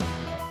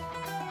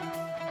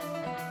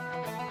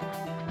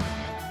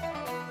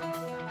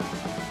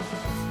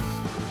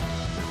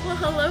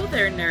Hello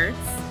there, nerds,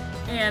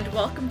 and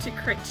welcome to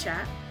Crit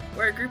Chat,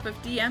 where a group of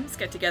DMs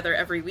get together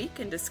every week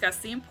and discuss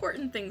the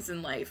important things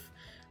in life,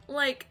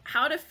 like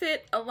how to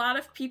fit a lot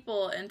of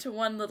people into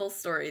one little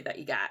story that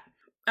you got.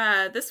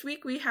 This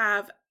week we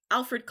have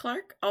Alfred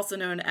Clark, also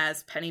known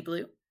as Penny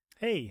Blue.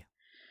 Hey.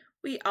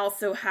 We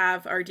also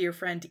have our dear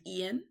friend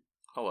Ian.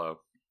 Hello.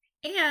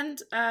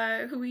 And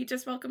who we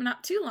just welcomed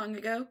not too long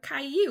ago,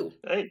 Caillou.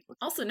 Hey.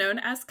 Also known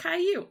as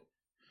Caillou.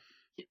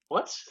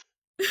 What?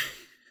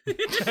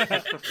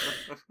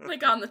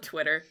 Like on the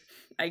Twitter,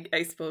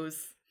 I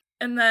suppose.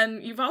 And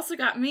then you've also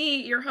got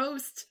me, your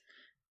host,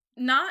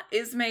 not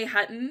Ismay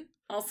Hutton,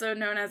 also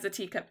known as a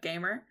Teacup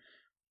Gamer,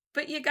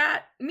 but you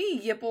got me,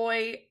 ya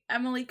boy,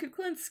 Emily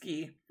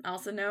Kuklinski,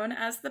 also known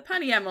as the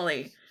Punny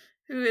Emily,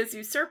 who is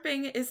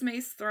usurping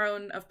Ismay's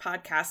throne of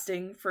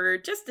podcasting for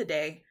just a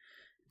day,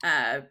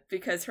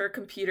 because her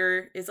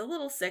computer is a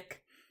little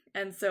sick,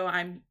 and so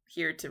I'm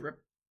here to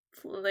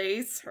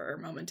replace her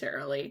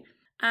momentarily.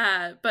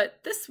 But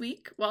this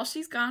week, while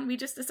she's gone, we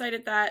just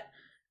decided that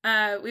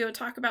we would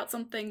talk about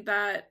something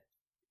that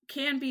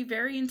can be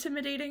very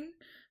intimidating,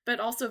 but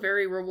also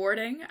very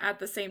rewarding at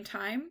the same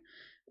time,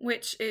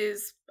 which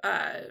is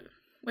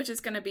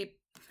going to be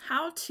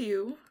how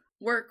to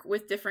work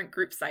with different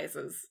group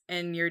sizes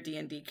in your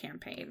D&D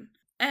campaign.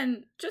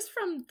 And just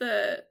from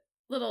the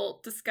little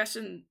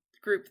discussion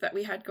group that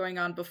we had going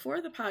on before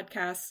the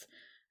podcast,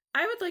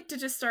 I would like to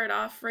just start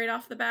off right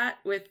off the bat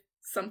with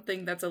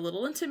something that's a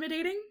little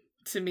intimidating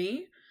to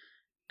me.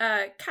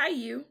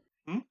 Caillou.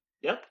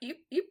 Yep.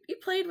 You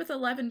played with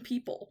 11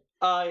 people.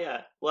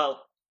 Yeah.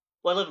 Well,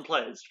 11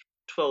 players.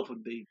 12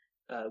 would be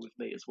with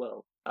me as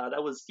well.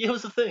 It was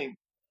a thing.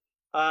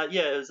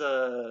 It was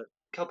a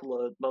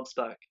couple of months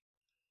back.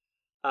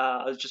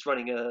 I was just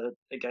running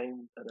a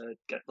game at a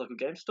local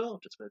game store,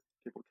 just where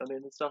people come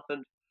in and stuff,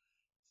 and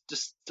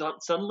just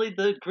suddenly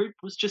the group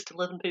was just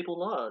 11 people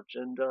large,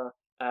 and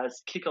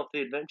as kick off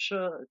the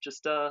adventure,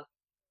 just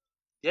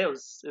it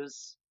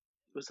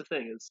was a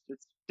thing.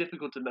 It's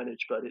difficult to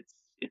manage, but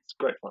it's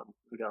great fun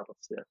regardless.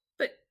 Yeah.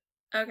 But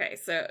okay,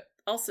 so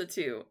also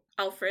too,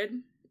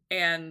 Alfred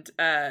and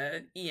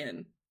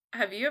Ian,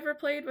 have you ever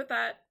played with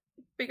that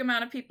big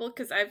amount of people?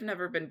 Because I've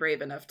never been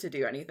brave enough to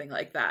do anything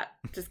like that.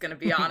 Just gonna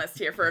be honest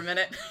here for a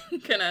minute. I'm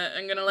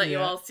gonna let you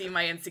all see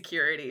my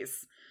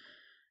insecurities.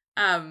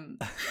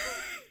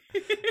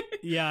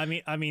 Yeah,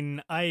 I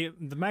mean,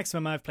 the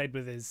maximum I've played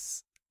with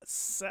is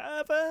 6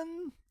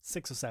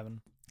 or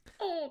 7.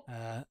 Oh.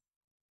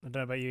 I don't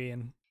know about you,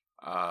 Ian.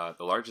 The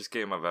largest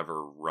game I've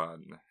ever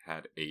run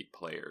had 8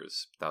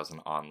 players. That was an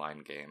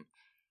online game.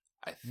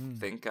 I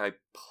think I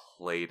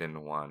played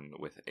in one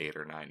with 8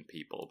 or 9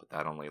 people, but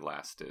that only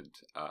lasted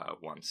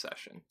one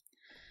session.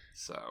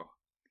 So,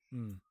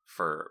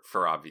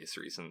 for obvious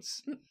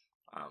reasons,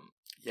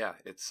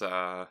 it's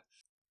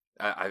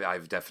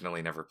I've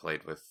definitely never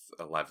played with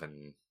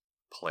 11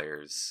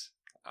 players.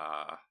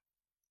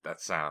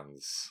 That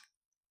sounds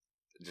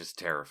just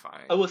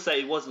terrifying. I will say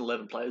it wasn't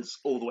 11 players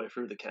all the way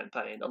through the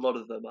campaign. A lot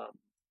of them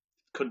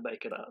couldn't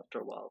make it after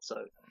a while,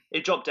 so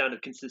it dropped down to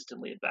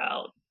consistently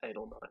about 8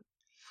 or 9.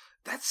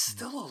 That's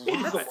still a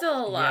lot. That's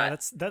still a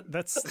lot. Yeah,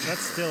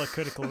 that's still a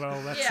critical roll.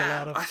 That's a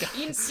lot of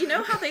guys. You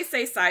know how they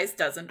say size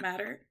doesn't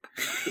matter?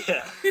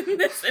 Yeah. in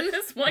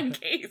this one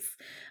case,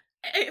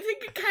 I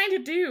think it kind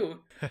of do.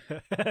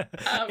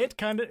 It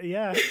kind of,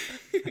 yeah.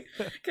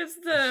 Because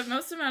the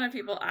most amount of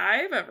people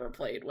I've ever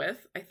played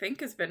with, I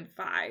think, has been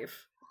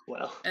 5.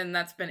 Well. And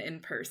that's been in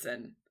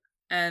person.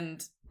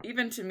 And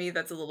even to me,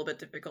 that's a little bit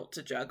difficult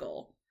to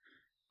juggle.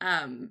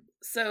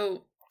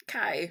 So,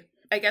 Kai,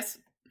 I guess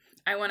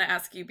I want to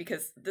ask you,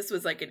 because this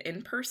was like an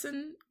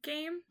in-person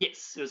game?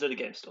 Yes, it was at a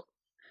game store.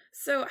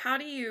 So how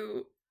do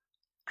you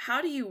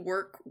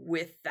work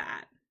with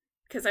that?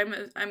 Because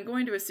I'm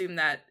going to assume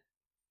that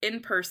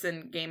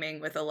in-person gaming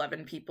with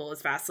 11 people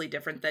is vastly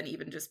different than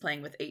even just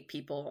playing with 8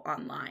 people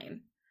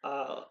online.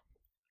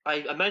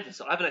 I imagine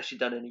so. I haven't actually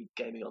done any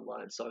gaming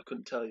online, so I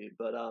couldn't tell you.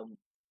 But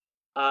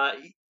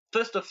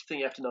first off, thing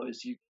you have to know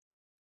is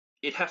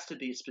it has to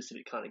be a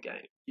specific kind of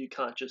game. You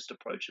can't just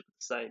approach it with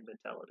the same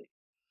mentality.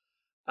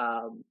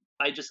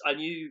 I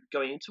knew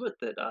going into it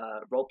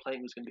that role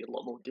playing was going to be a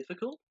lot more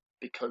difficult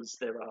because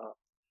there are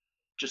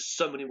just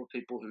so many more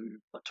people who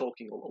are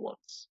talking all at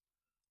once.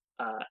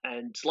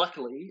 And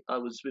luckily, I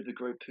was with a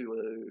group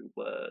who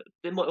were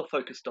more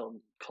focused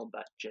on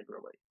combat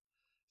generally.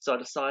 So I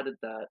decided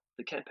that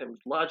the campaign would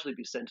largely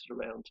be centered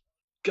around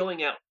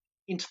going out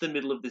into the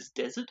middle of this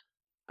desert,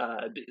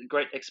 a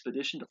great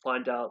expedition to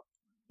find out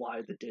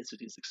why the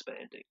desert is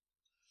expanding.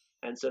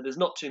 And so there's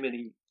not too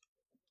many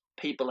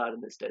people out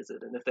in this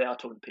desert, and if they are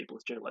talking to people,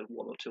 it's generally like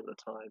 1 or 2 at a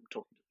time,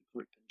 talking to the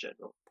group in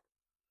general.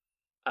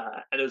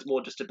 And it was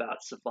more just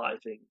about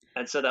surviving,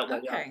 and so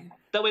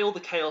that way all the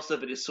chaos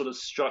of it is sort of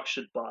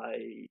structured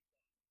by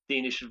the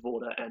initiative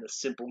order and a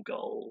simple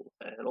goal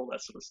and all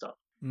that sort of stuff.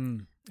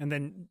 And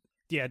then,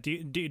 do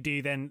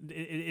you then,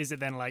 is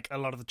it then like a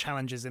lot of the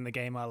challenges in the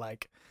game are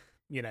like,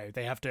 you know,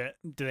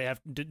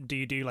 do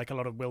you do like a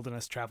lot of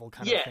wilderness travel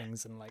kind of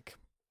things and like?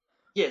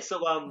 Yeah, so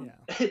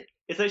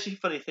it's actually a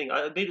funny thing.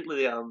 I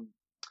immediately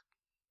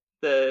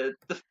the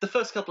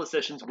first couple of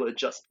sessions were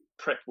just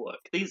prep work.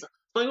 These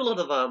playing a lot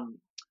of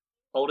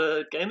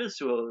older gamers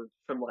who are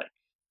from like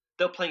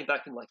they're playing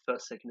back in like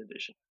first, second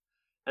edition,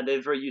 and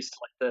they're very used to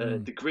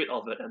like the grit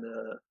of it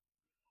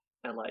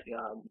and like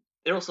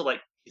they're also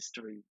like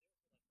history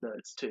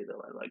nerds too. They're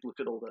like look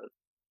at all the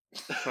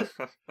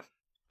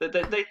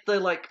they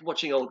like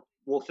watching old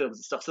war films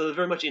and stuff. So they're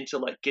very much into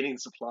like getting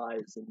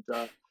supplies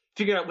and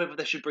figuring out whether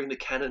they should bring the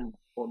cannon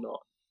or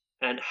not,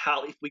 and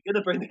how if we're going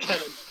to bring the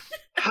cannon,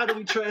 how do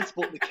we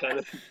transport the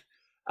cannon?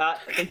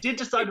 They did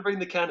decide to bring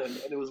the cannon,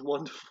 and it was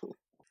wonderful.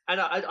 And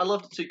I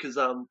loved it too because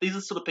these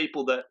are sort of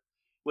people that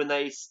when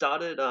they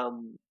started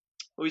when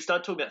we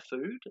started talking about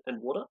food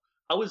and water,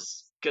 I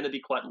was going to be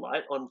quite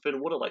light on food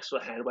and water, like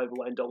sort of hand wave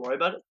away and don't worry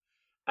about it.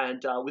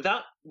 And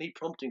without me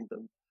prompting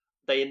them,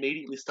 they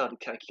immediately started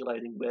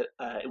calculating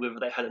whether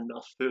they had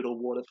enough food or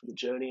water for the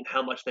journey and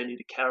how much they need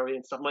to carry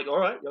and stuff. I'm like, all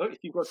right, if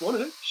you guys want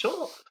to,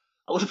 sure.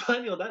 I wasn't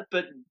planning on that,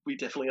 but we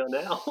definitely are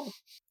now.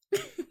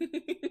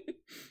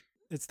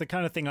 It's the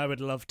kind of thing I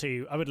would love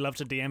to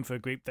DM for a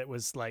group that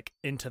was like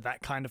into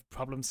that kind of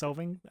problem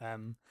solving.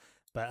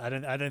 But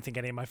I don't think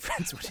any of my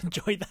friends would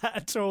enjoy that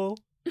at all.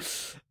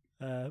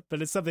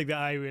 But it's something that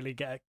I really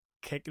get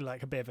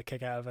a bit of a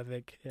kick out of, I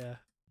think.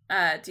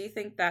 Yeah. Do you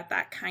think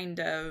that kind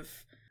of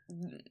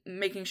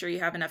making sure you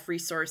have enough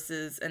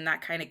resources and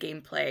that kind of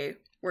gameplay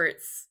where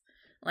it's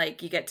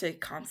like you get to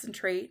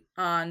concentrate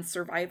on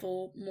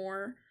survival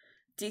more,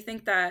 do you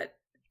think that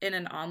in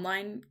an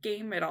online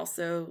game it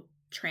also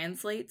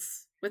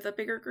translates with a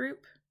bigger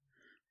group?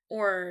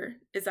 Or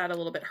is that a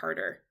little bit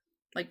harder?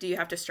 Like, do you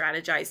have to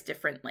strategize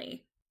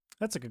differently?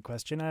 That's a good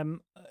question.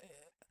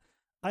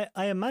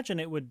 I imagine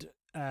it would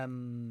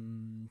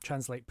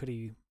translate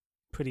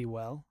pretty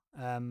well.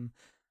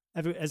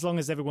 As long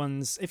as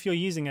if you're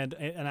using an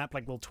app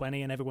like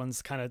Roll20 and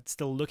everyone's kind of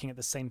still looking at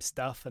the same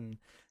stuff, and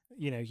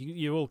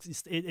you're all,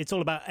 it's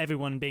all about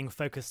everyone being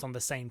focused on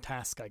the same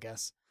task, I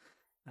guess.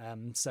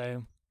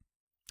 So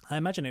I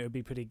imagine it would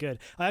be pretty good.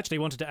 I actually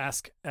wanted to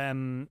ask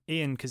Ian,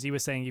 because you were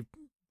saying your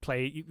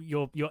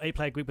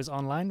 8-player group was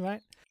online,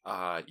 right?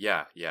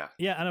 Yeah. Yeah,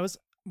 and I was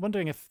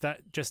wondering if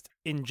that just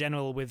in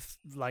general with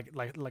like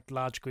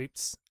large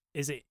groups,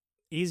 is it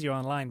easier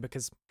online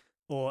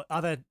or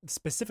are there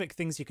specific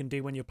things you can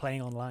do when you're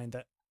playing online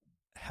that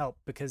help?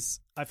 Because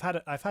I've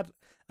had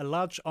a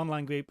large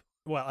online group.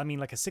 Well, I mean,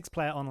 like a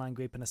 6-player online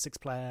group and a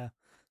 6-player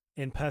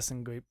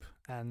in-person group,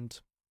 and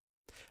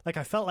like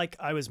I felt like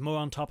I was more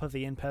on top of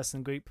the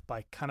in-person group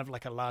by kind of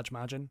like a large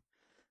margin.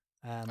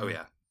 Oh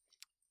yeah.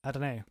 I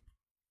don't know.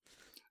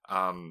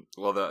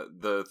 Well,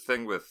 the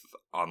thing with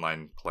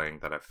online playing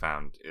that I've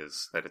found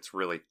is that it's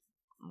really,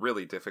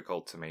 really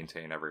difficult to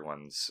maintain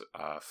everyone's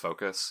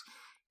focus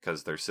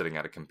because they're sitting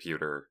at a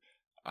computer,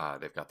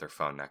 they've got their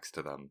phone next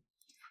to them,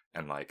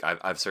 and like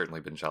I've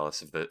certainly been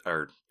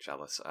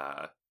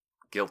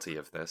guilty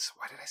of this.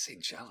 Why did I say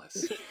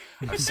jealous?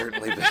 I've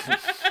certainly been.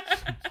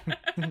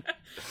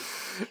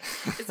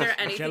 Is there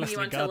anything you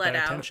want to let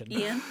out, attention.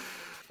 Ian?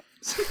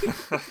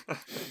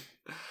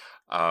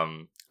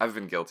 I've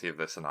been guilty of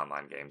this in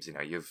online games. You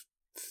have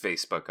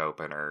Facebook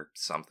open or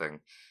something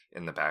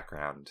in the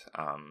background.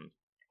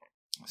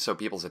 So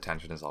people's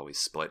attention is always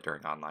split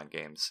during online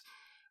games.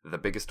 The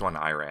biggest one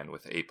I ran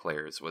with 8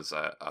 players was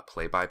a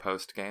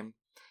play-by-post game.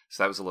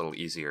 So that was a little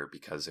easier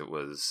because it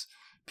was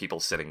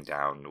people sitting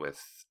down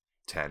with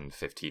 10,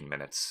 15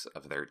 minutes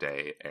of their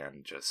day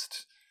and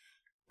just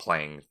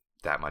playing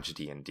that much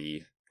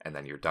D&D, and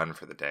then you're done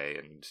for the day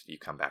and you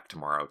come back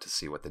tomorrow to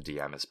see what the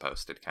DM has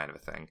posted, kind of a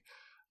thing.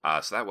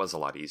 So that was a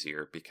lot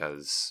easier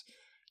because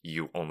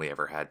you only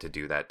ever had to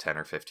do that 10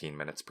 or 15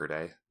 minutes per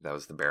day. That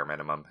was the bare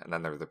minimum. And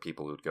then there were the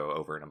people who'd go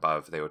over and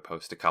above. They would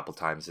post a couple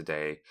times a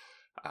day.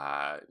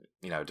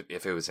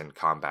 If it was in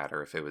combat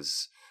or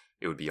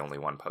it would be only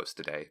one post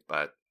a day.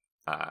 But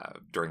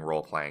during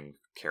role-playing,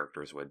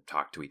 characters would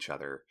talk to each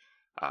other,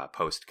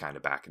 post kind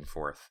of back and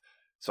forth.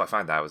 So I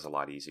find that was a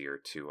lot easier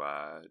to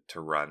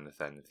run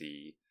than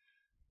the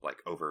like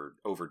over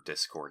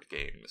Discord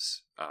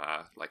games,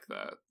 like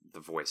the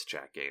voice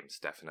chat games,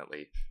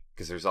 definitely,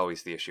 because there's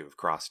always the issue of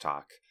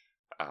crosstalk,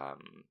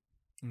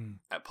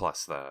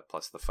 plus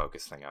the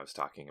focus thing I was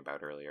talking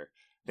about earlier.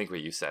 I think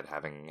what you said,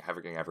 having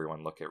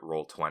everyone look at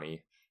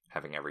Roll20,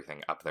 having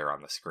everything up there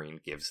on the screen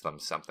gives them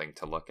something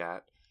to look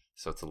at,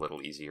 so it's a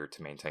little easier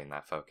to maintain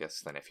that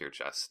focus than if you're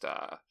just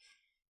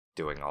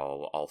doing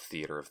all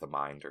theater of the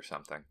mind or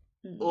something.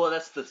 Well,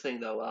 that's the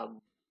thing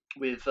though.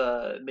 With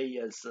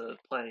me as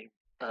playing.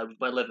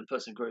 With my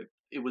 11-person group,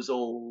 it was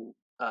all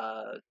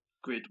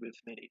grid with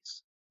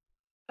minis,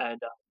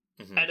 and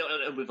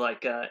and with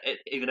like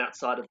even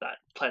outside of that,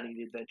 planning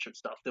the adventure and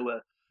stuff, I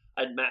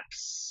had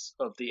maps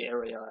of the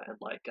area and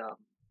like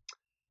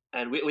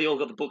and we all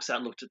got the books out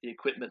and looked at the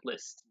equipment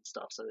list and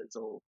stuff. So it's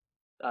all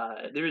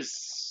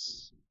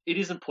it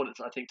is important,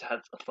 I think, to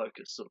have a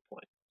focus sort of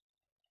point.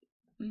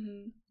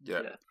 Mm-hmm.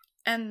 Yeah.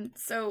 And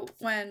so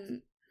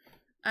when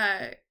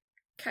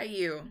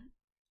Caillou,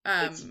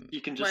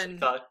 you can just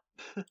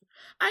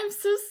I'm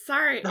so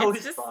sorry. No, it's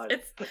it's just fine.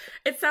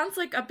 it sounds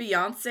like a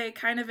Beyonce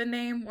kind of a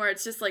name where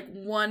it's just like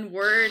one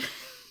word,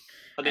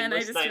 I mean, and I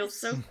most just feel names,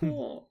 so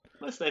cool.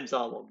 most names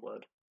are one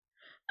word.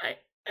 I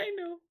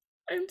know.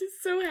 I'm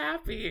just so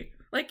happy.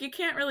 Like, you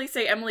can't really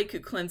say Emily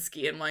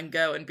Kuklinski in one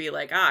go and be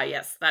like, ah,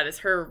 yes, that is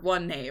her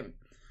one name.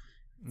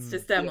 It's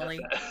just Emily.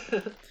 Yeah,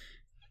 to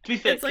be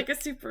fair, It's like a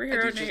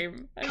superhero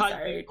name. I'm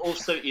sorry.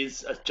 also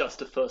is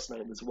just a first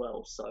name as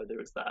well, so there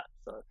is that.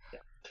 So yeah.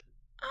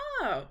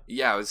 Oh.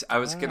 Yeah, I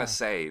was gonna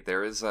say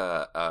there is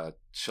a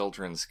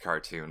children's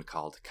cartoon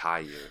called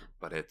Caillou,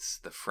 but it's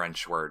the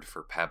French word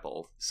for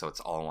pebble, so it's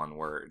all one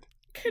word.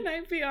 Can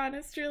I be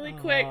honest really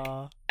quick?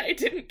 I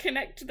didn't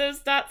connect those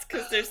dots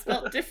because they're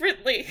spelled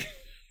differently.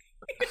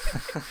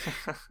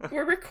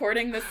 We're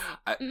recording this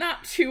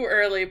not too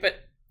early, but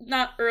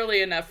not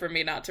early enough for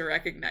me not to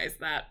recognize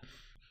that.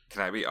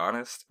 Can I be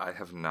honest? I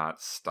have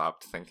not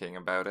stopped thinking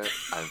about it.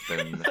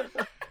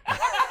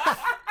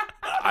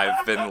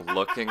 I've been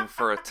looking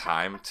for a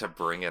time to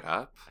bring it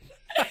up.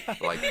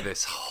 Like,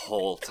 this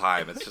whole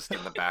time, it's just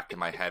in the back of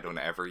my head.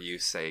 Whenever you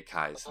say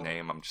Kai's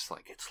name, I'm just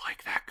like, it's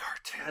like that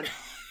cartoon.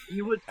 And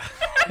you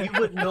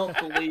would not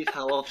believe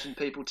how often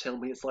people tell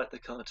me it's like the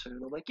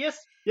cartoon. I'm like,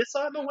 yes,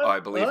 I'm aware. Oh, I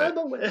believe it. I'm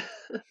aware.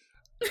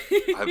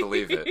 I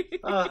believe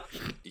it.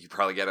 You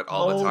probably get it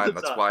all the time.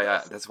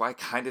 That's why I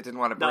kind of didn't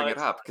want to bring it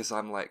up, because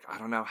I'm like, I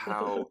don't know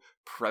how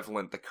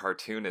prevalent the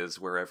cartoon is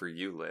wherever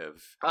you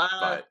live.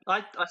 But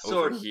I saw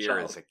over it here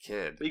as a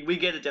kid. We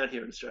get it down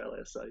here in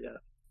Australia, so yeah.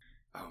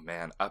 Oh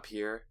man, up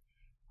here,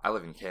 I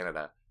live in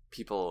Canada.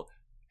 People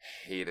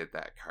hated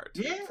that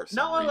cartoon for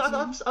some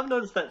reason. I've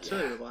noticed that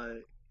too.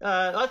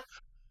 Yeah. Like,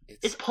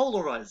 it's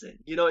polarizing.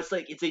 You know, it's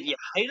like it's either you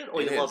hate it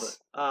or you love it.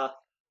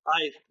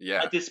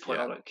 At this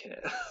point, I don't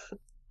care.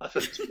 I've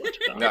heard too much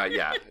about it. No,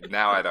 yeah.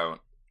 Now I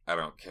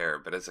don't care.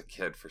 But as a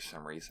kid, for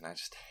some reason, I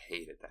just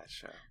hated that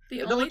show.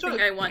 The only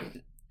thing I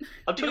want.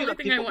 I'm talking about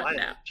people my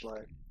now. age.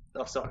 Like,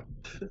 oh, sorry.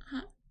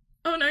 Huh?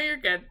 Oh no, you're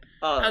good.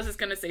 I was just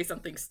gonna say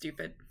something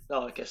stupid.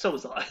 Oh, okay. So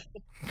was I.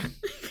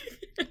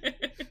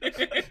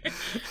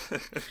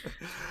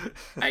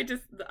 I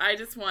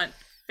just want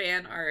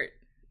fan art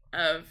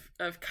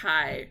of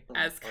Kai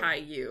as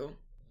Caillou,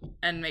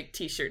 and make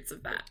T-shirts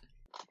of that.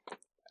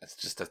 It's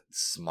just a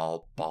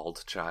small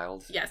bald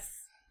child. Yes,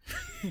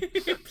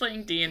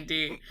 playing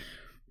D&D.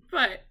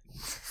 But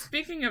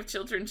speaking of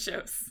children's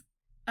shows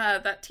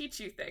that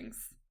teach you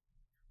things,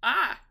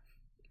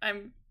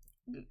 I'm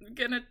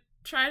gonna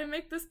try to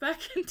make this back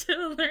into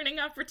a learning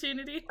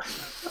opportunity.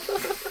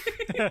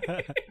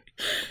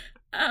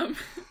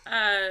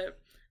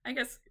 I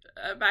guess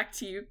back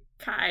to you,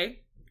 Kai.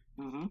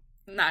 Mm-hmm.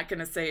 Not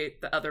gonna say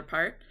the other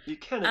part. You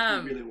can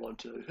if you really want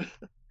to.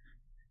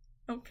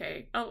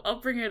 Okay, I'll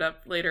bring it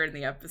up later in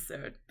the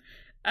episode.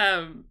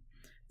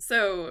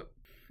 So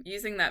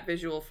using that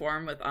visual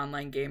form with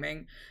online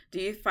gaming, do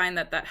you find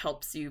that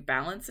helps you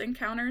balance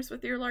encounters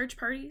with your large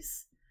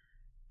parties?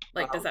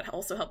 Like, does that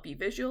also help you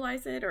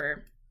visualize it,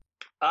 or?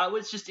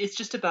 It's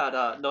just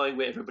about knowing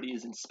where everybody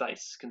is in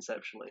space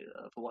conceptually.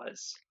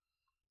 Otherwise,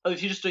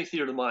 if you're just doing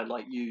theater of the mind,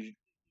 like you're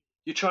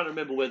trying to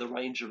remember where the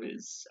ranger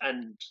is,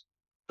 and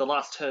the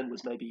last turn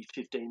was maybe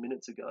 15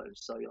 minutes ago.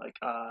 So you're like,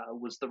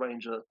 was the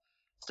ranger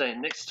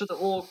staying next to the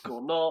orc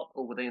or not,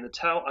 or were they in the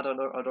tower? I don't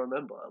know. I don't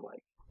remember.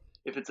 Like,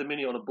 if it's a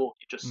mini on a book,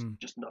 you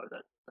just know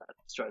that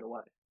straight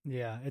away.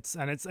 Yeah, it's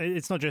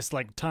not just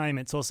like time.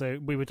 It's also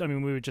we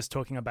were just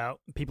talking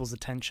about people's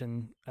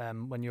attention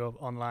when you're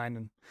online,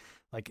 and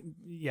like,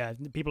 yeah,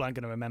 people aren't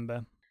going to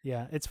remember.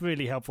 Yeah, it's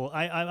really helpful.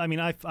 I mean,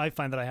 I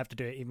find that I have to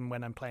do it even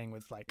when I'm playing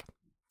with like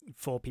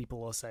 4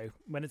 people or so.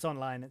 When it's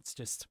online, it's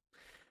just,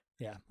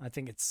 yeah, I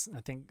think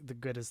the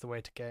good is the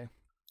way to go.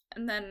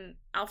 And then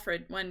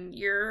Alfred, when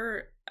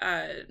you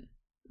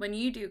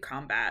do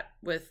combat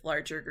with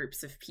larger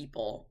groups of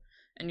people,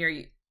 and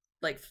you're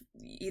like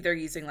either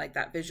using like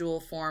that visual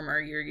form or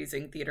you're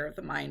using theater of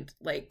the mind,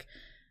 like,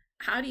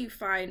 how do you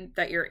find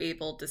that you're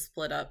able to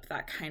split up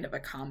that kind of a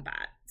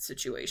combat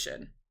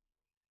situation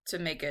to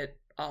make it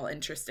all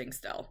interesting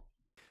still?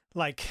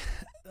 Like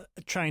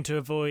trying to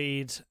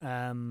avoid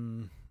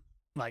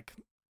like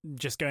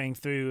just going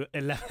through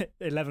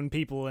 11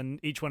 people and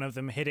each one of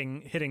them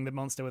hitting the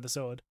monster with a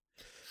sword.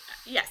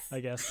 Yes, I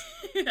guess.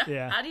 Yeah.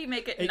 Yeah. How do you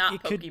make it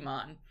not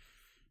Pokemon?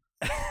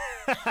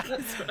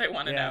 That's what I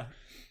want to know.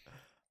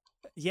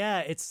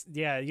 Yeah,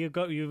 you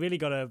really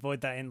got to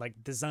avoid that in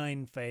like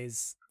design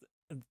phase.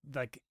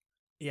 Like,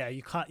 yeah,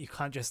 you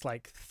can't just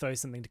like throw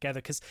something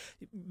together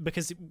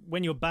because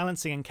when you're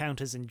balancing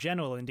encounters in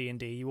general in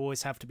D&D, you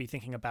always have to be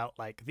thinking about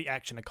like the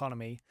action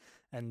economy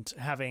and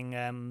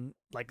having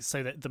like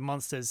so that the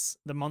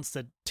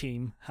monster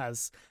team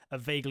has a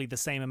vaguely the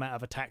same amount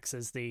of attacks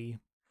as the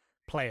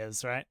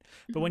players, right?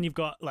 But when you've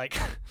got like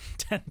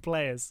 10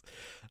 players,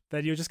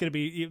 then you're just going to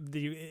be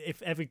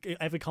if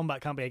every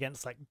combat can't be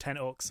against like 10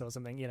 orcs or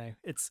something, you know.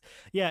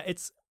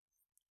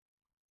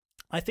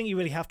 I think you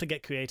really have to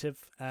get creative.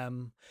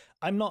 I'm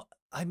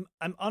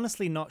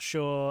honestly not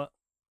sure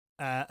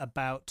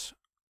about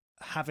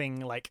having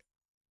like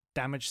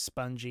damage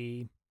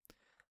spongy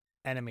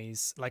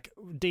enemies. Like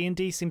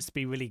D&D seems to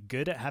be really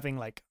good at having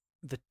like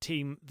the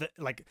team that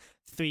like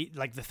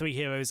the three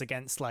heroes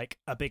against like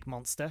a big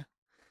monster.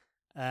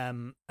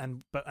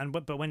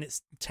 But when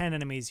it's 10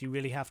 enemies, you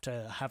really have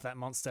to have that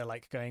monster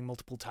like going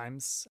multiple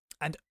times.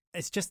 And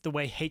it's just the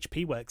way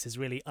HP works is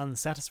really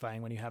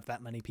unsatisfying when you have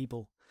that many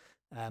people.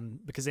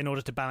 Because in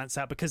order to balance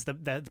out, because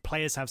the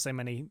players have so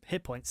many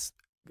hit points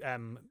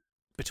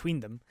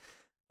between them,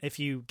 if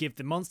you give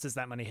the monsters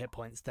that many hit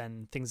points,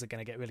 then things are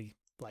going to get really,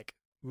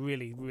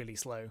 really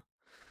slow.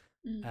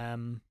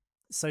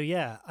 So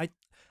yeah,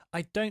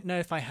 I don't know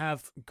if I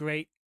have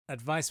great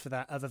advice for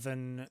that other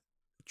than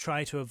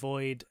try to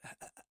avoid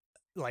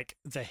like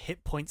the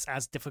hit points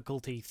as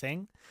difficulty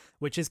thing,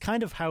 which is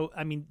kind of how,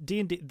 I mean,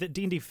 the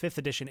D&D 5th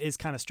edition is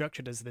kind of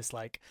structured as this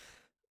like,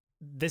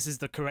 this is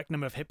the correct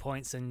number of hit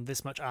points and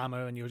this much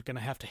armor, and you're going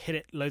to have to hit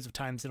it loads of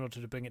times in order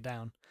to bring it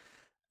down.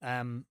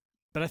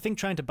 But I think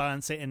trying to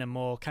balance it in a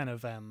more kind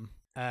of in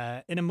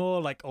a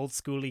more like old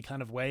schooly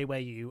kind of way, where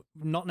you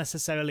not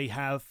necessarily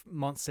have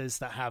monsters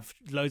that have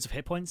loads of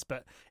hit points,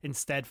 but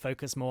instead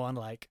focus more on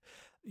like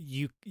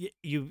you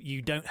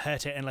don't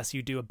hurt it unless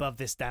you do above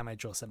this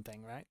damage or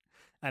something, right?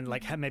 And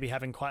like maybe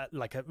having quite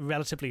like a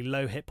relatively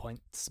low hit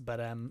points, but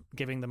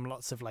giving them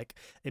lots of like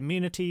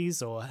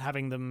immunities, or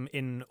having them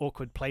in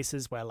awkward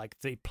places where like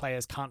the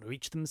players can't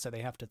reach them, so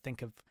they have to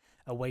think of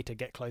a way to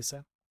get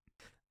closer.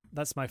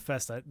 That's my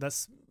first. I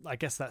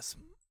guess that's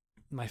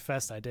my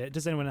first idea.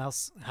 Does anyone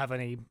else have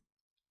any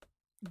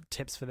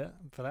tips for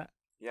that?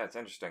 Yeah, it's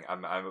interesting.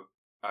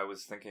 I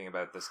was thinking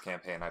about this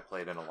campaign I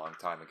played in a long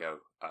time ago.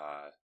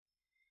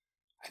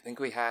 I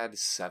think we had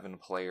 7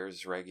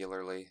 players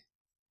regularly,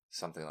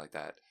 something like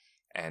that,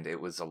 and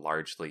it was a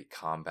largely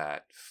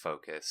combat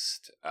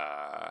focused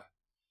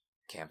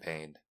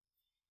campaign.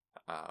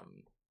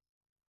 I'm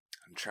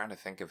trying to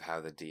think of how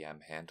the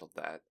DM handled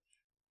that.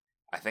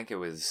 I think it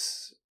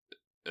was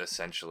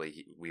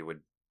essentially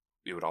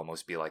it would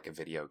almost be like a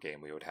video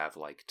game. We would have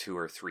like 2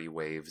 or 3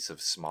 waves of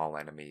small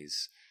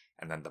enemies,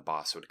 and then the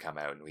boss would come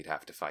out and we'd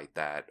have to fight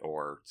that,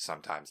 or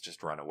sometimes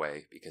just run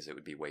away because it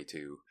would be way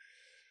too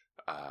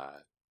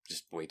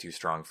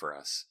strong for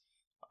us.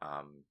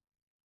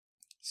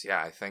 So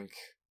yeah, I think,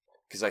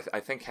 because I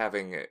think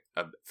having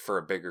for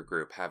a bigger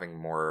group, having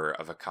more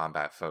of a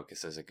combat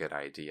focus is a good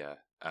idea,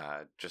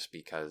 just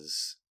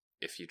because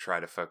if you try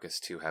to focus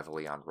too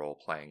heavily on role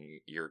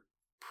playing, you're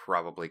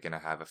probably going to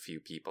have a few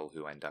people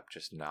who end up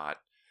just not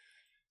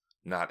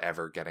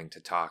ever getting to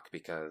talk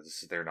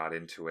because they're not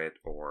into it,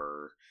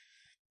 or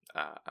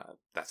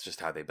that's just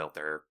how they built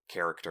their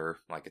character.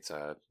 Like, it's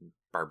a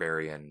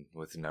barbarian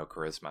with no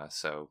charisma,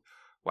 so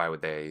why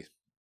would they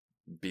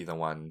be the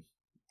one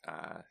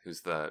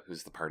who's the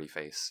party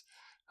face?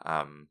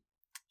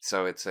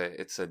 So it's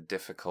a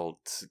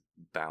difficult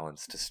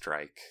balance to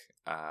strike.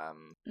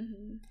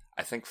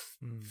 I think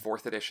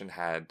 4th edition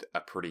had a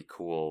pretty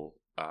cool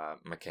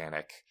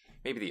mechanic,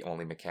 maybe the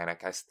only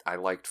mechanic I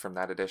liked from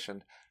that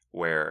edition,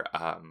 where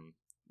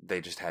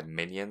they just had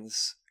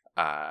minions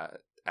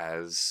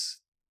as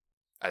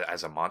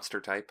a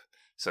monster type,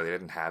 so they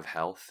didn't have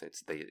health.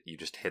 You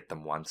just hit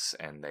them once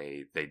and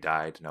they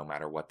died no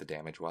matter what the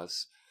damage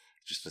was,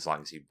 just as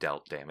long as you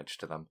dealt damage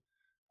to them.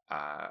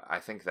 I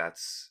think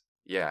that's,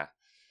 yeah.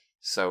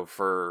 So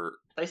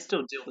they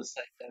still deal the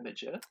same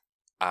damage, yeah?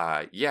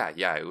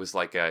 Yeah. It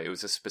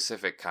was a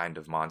specific kind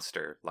of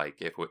monster.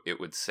 Like it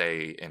would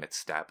say in its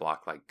stat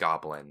block like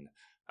goblin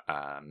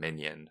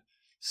minion.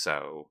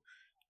 So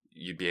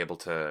you'd be able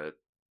to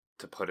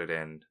put it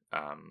in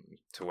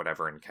to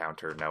whatever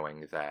encounter,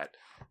 knowing that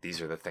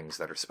these are the things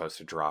that are supposed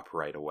to drop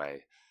right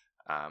away.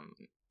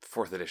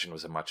 4th edition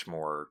was a much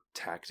more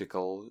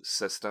tactical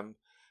system,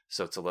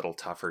 so it's a little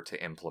tougher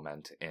to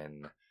implement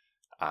in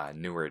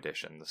newer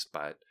editions,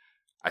 but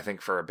I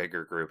think for a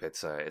bigger group,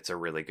 it's a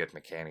really good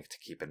mechanic to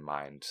keep in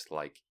mind.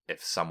 Like,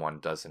 if someone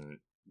doesn't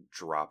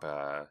drop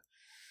a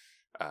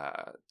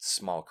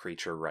small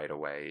creature right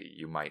away,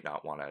 you might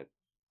not want to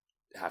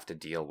have to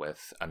deal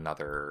with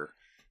another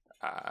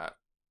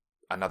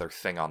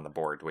thing on the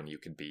board when you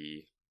could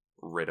be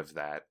rid of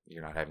that.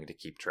 You're not having to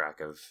keep track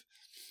of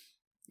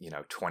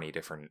 20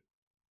 different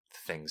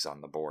things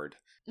on the board.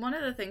 One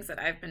of the things that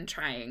I've been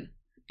trying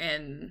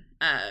in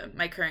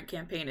my current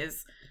campaign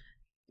is,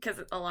 because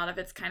a lot of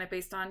it's kind of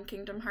based on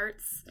Kingdom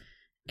Hearts,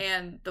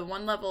 and the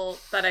one level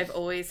that I've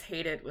always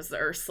hated was the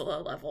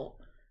Ursula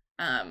level,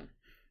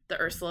 the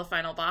Ursula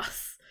final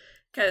boss,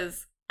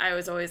 because I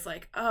was always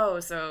like, oh,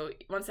 so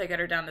once I get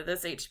her down to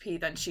this HP,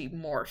 then she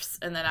morphs,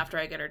 and then after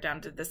I get her down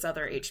to this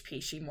other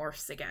HP, she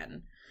morphs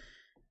again.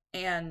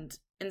 And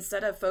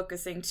instead of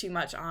focusing too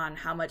much on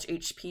how much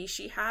HP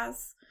she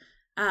has,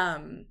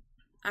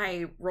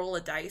 I roll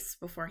a dice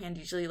beforehand,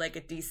 usually like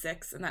a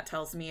D6, and that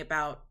tells me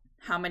about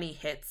how many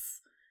hits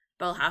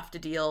they'll have to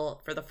deal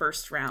for the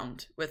first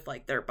round with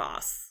like their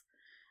boss.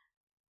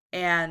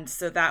 And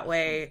so that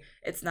way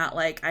it's not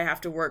like I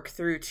have to work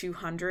through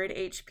 200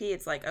 HP.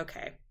 It's like,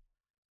 okay,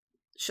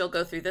 she'll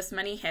go through this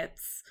many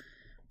hits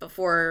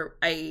before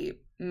I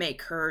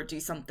make her do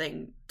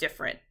something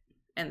different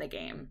in the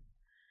game.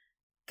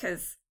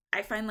 Because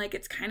I find like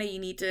it's kind of, you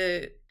need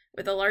to,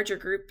 with a larger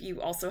group,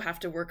 you also have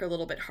to work a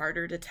little bit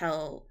harder to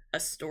tell a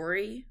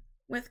story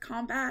with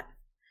combat.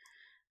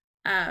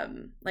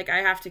 Like I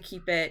have to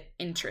keep it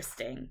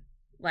interesting.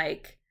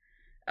 Like,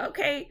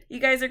 okay, you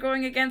guys are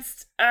going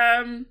against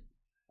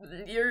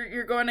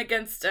you're going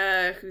against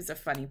who's a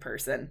funny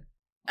person?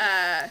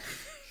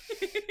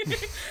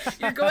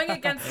 You're going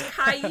against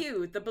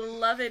Caillou, the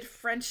beloved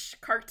French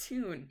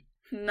cartoon,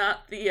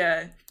 not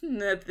the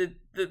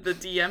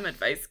DM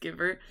advice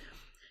giver.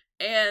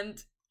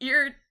 And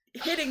you're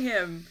hitting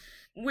him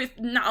with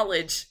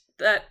knowledge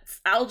that's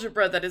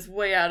algebra that is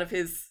way out of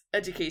his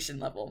education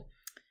level.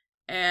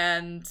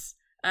 And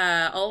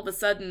all of a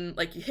sudden,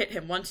 like, you hit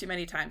him one too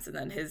many times, and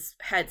then his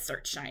head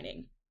starts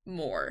shining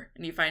more.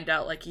 And you find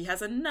out, like, he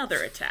has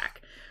another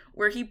attack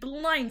where he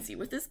blinds you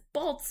with his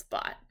bald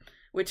spot,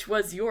 which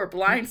was your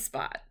blind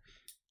spot.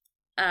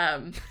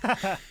 And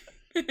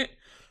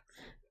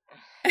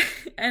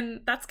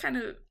that's kind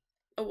of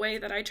a way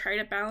that I try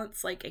to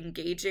balance, like,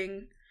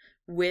 engaging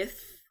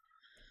with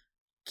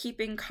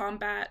keeping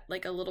combat,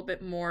 like, a little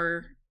bit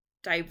more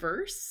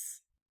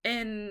diverse.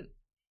 And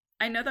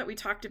I know that we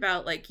talked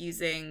about, like,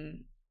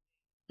 using,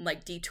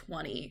 like,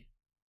 D20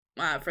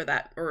 for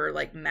that, or,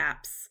 like,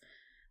 maps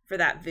for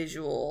that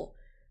visual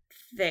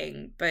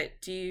thing,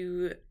 but do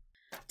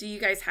you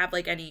guys have,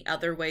 like, any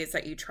other ways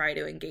that you try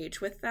to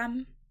engage with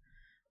them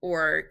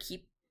or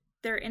keep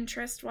their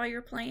interest while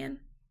you're playing?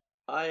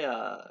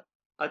 I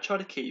try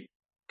to keep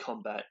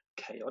combat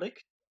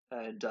chaotic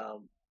and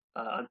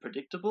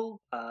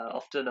unpredictable.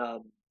 Often I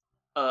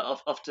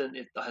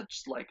had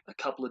just like a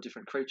couple of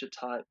different creature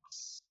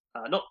types.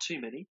 Not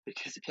too many,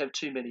 because if you have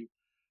too many,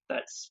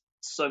 that's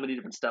so many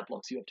different stat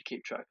blocks you have to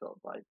keep track of.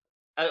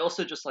 And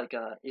also just like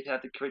if you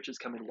have the creatures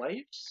come in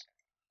waves,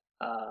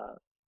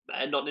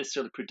 and not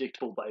necessarily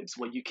predictable waves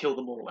where you kill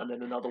them all and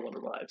then another one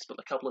arrives, but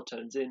a couple of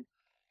turns in,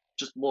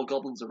 just more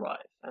goblins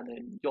arrive, and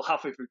then you're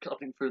halfway through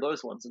cutting through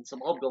those ones, and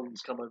some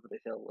hobgoblins come over the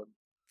hill. And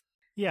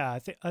yeah,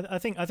 I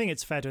think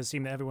it's fair to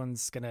assume that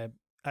everyone's gonna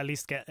at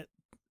least get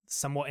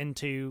somewhat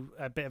into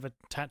a bit of a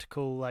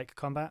tactical like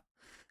combat.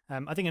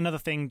 I think another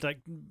thing,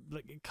 like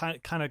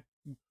kind of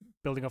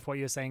building off what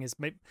you're saying, is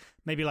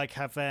maybe like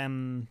have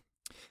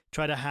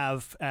try to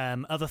have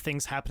other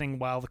things happening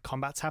while the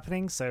combat's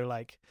happening. So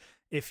like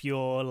if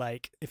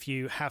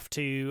you have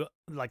to,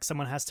 like,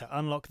 someone has to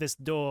unlock this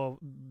door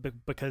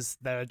because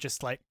there are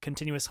just like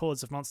continuous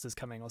hordes of monsters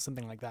coming or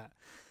something like that.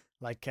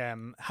 Like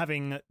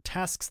having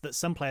tasks that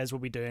some players will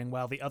be doing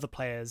while the other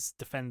players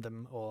defend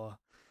them, or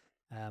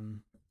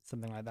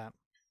something like that.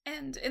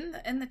 And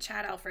in the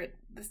chat, Alfred,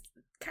 this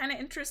kind of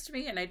interests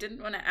me, and I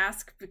didn't want to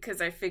ask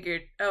because I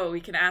figured, oh, we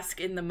can ask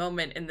in the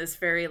moment in this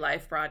very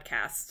live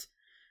broadcast.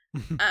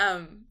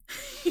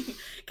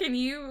 Can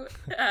you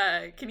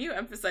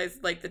emphasize,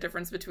 like, the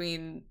difference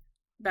between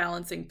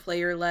balancing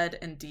player-led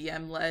and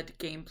DM-led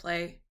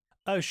gameplay?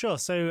 Oh, sure.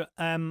 So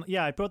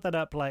yeah, I brought that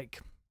up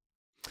like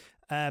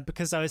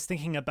because I was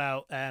thinking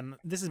about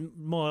this is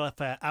more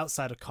of a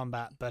outside of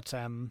combat, but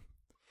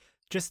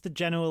just the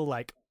general,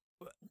 like,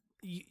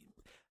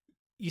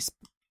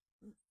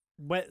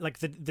 like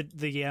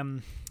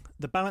the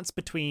balance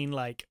between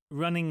like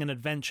running an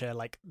adventure,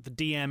 like the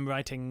DM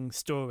writing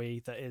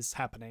story that is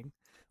happening,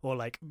 or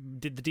like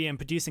did the DM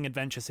producing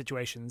adventure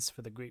situations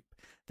for the group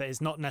that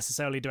is not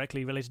necessarily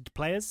directly related to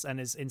players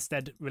and is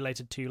instead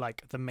related to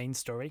like the main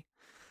story,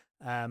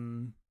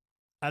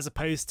 as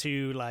opposed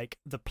to like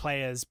the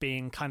players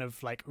being kind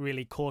of like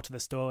really core to the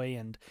story,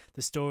 and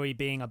the story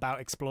being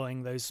about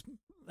exploring those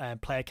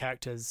player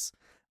characters'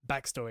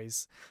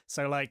 backstories.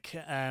 So like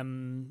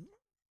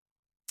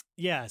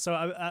yeah, so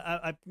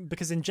I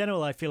because in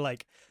general I feel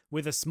like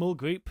with a small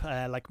group,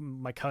 like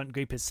my current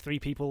group is 3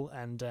 people,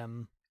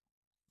 and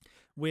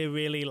we're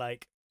really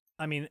like,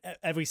 I mean,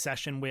 every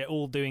session we're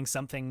all doing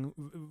something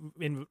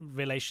in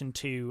relation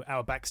to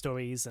our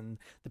backstories and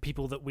the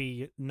people that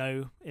we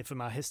know from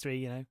our history,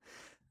 you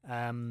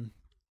know.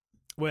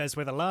 Whereas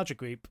with a larger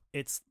group,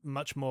 it's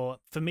much more,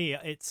 for me,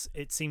 it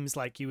seems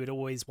like you would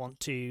always want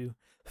to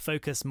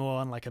focus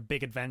more on like a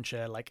big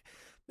adventure, like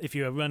if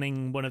you were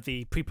running one of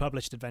the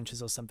pre-published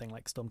adventures or something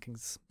like Storm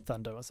King's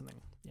Thunder or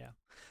something. Yeah.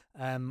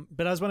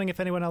 But I was wondering if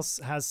anyone else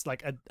has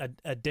like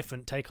a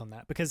different take on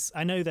that, because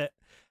I know that,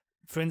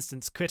 for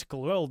instance,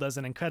 Critical Role does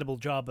an incredible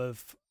job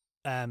of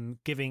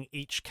giving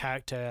each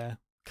character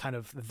kind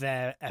of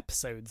their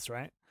episodes,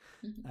 right?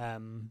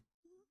 Mm-hmm.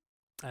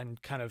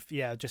 And kind of,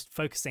 yeah, just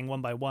focusing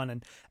one by one,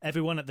 and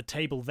everyone at the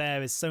table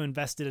there is so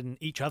invested in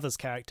each other's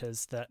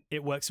characters that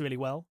it works really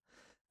well.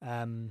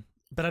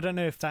 But I don't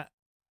know if that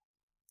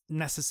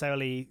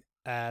necessarily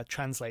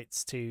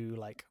translates to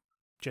like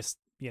just,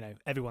 you know,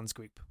 everyone's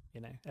group, you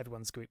know,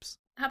 everyone's groups.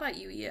 How about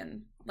you,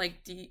 Ian?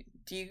 Like, do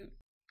you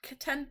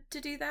tend to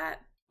do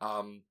that?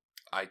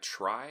 I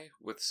try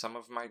with some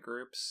of my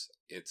groups.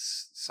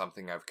 It's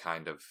something I've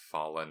kind of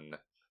fallen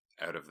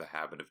out of the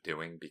habit of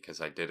doing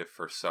because I did it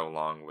for so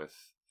long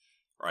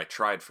I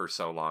tried for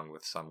so long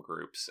with some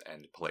groups,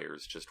 and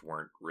players just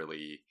weren't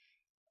really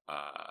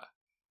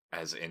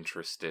as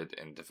interested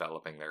in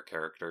developing their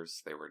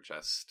characters. They were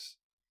just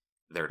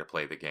there to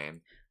play the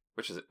game,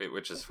 which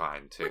is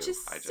fine too. Which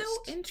is so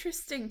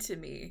interesting to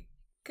me,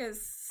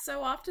 because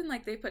so often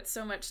like they put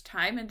so much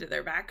time into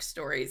their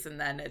backstories and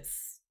then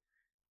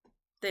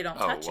they don't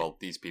touch it.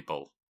 These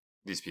people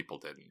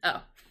didn't.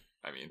 Oh.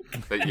 I mean,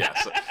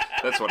 yes,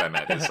 that's what I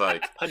meant. It's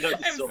like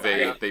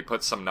they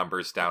put some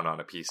numbers down on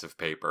a piece of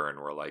paper and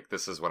were like,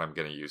 this is what I'm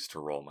going to use to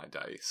roll my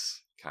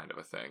dice, kind of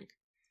a thing.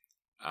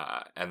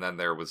 And then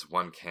there was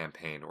one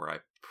campaign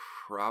where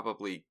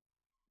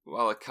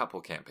a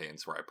couple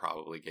campaigns where I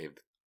probably gave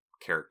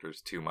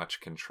characters too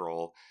much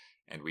control,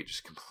 and we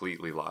just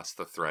completely lost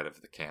the thread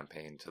of the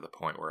campaign to the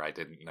point where I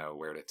didn't know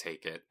where to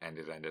take it, and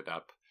it ended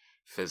up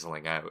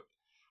fizzling out.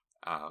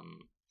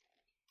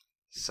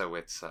 So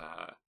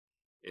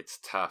it's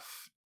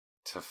tough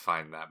to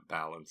find that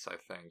balance, I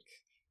think.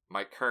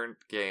 My current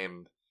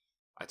game,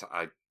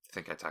 I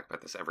think I talk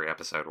about this every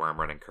episode where I'm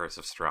running Curse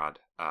of Strahd.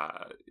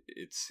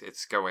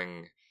 It's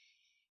going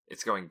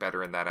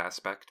better in that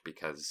aspect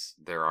because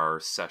there are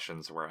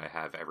sessions where I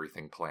have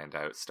everything planned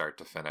out start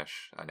to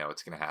finish. I know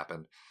it's going to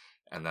happen.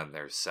 And then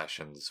there's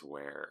sessions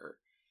where,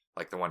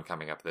 like the one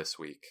coming up this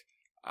week,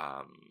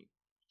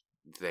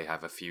 they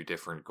have a few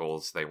different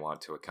goals they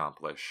want to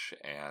accomplish,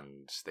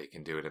 and they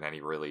can do it in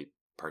any really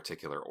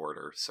particular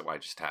order. So I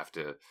just have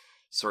to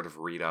sort of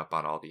read up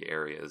on all the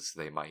areas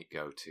they might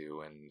go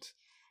to and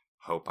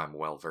hope I'm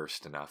well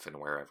versed enough in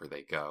wherever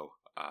they go,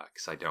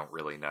 because I don't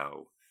really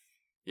know.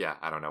 Yeah,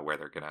 I don't know where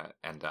they're gonna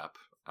end up.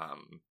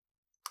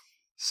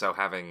 So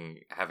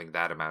having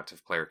that amount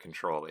of player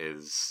control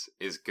is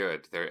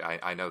good.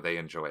 I know they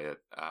enjoy it.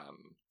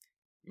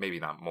 Maybe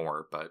not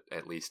more, but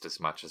at least as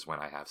much as when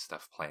I have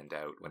stuff planned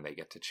out. When they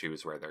get to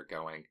choose where they're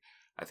going,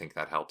 I think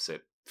that helps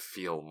it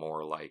feel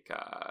more like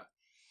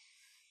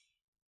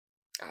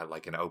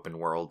an open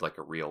world, like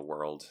a real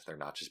world. They're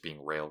not just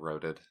being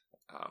railroaded.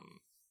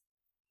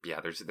 Yeah,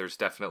 there's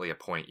definitely a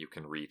point you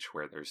can reach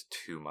where there's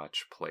too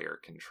much player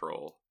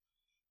control.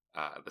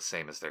 The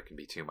same as there can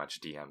be too much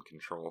DM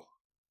control.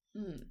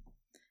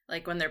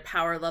 Like when their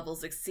power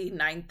levels exceed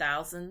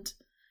 9,000,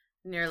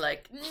 and you're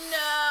like,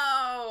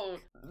 no!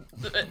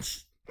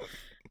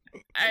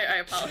 I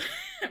apologize.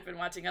 I've been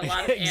watching a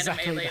lot of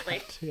anime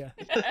lately. Yeah.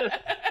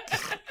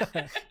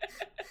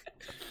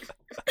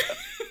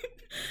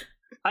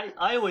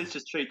 I always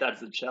just treat that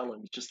as a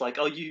challenge. Just like,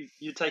 oh,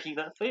 you're taking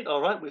that feat?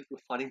 All right, we're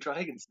fighting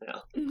dragons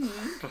now.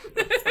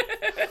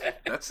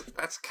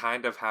 That's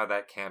kind of how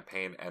that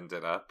campaign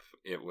ended up.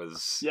 It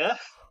was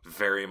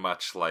very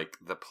much like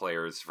the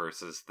players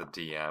versus the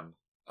DM,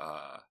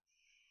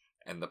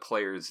 and the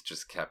players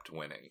just kept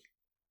winning.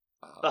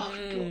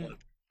 God.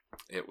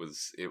 It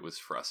was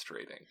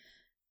frustrating.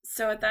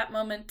 So at that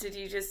moment, did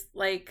you just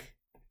like,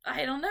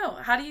 I don't know,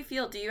 how do you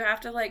feel? Do you have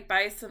to like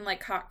buy some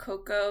like hot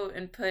cocoa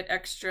and put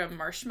extra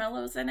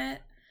marshmallows in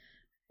it?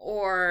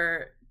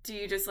 Or do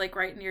you just like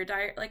write in your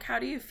diary? Like, how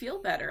do you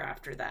feel better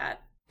after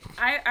that?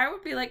 I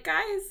would be like,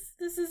 guys,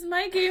 this is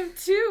my game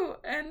too,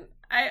 and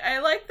I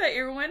like that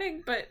you're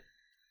winning, but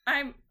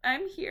I'm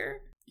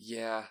here.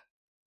 Yeah,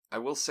 I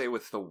will say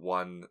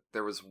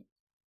there was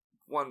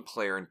one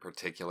player in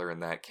particular in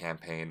that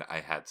campaign I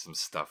had some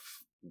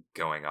stuff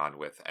going on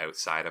with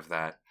outside of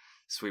that,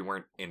 so we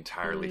weren't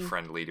entirely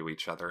friendly to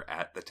each other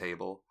at the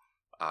table,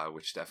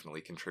 which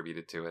definitely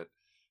contributed to it.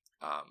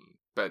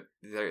 But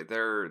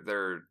there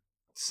are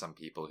some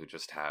people who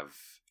just have,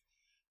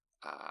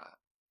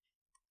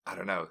 I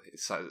don't know,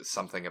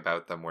 something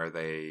about them where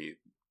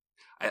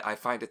I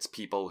find it's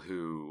people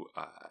who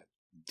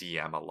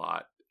DM a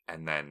lot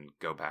and then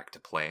go back to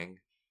playing.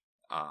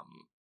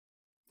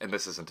 And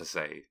this isn't to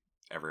say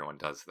everyone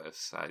does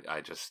this.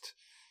 I just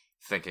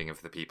thinking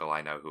of the people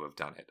I know who have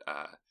done it.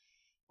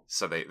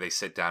 So they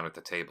sit down at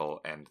the table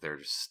and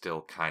they're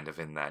still kind of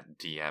in that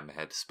DM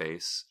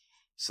headspace.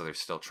 So they're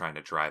still trying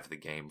to drive the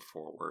game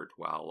forward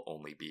while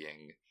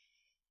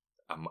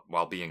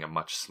being a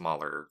much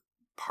smaller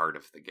part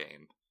of the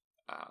game.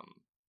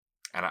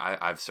 And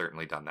I've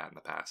certainly done that in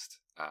the past.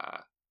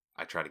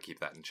 I try to keep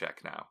that in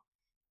check now.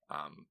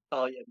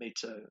 Oh yeah, me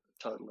too.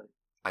 Totally.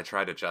 I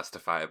try to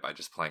justify it by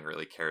just playing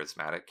really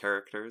charismatic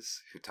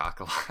characters who talk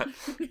a lot.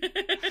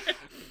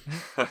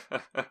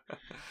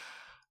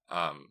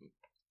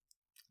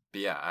 But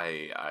yeah,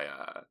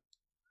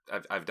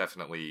 I've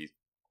definitely,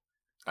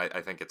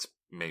 I think it's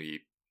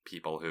maybe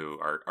people who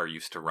are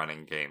used to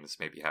running games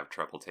maybe have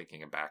trouble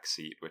taking a back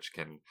seat, which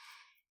can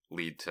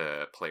lead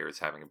to players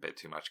having a bit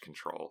too much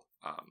control.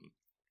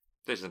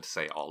 There isn't to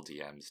say all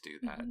DMs do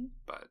that,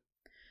 but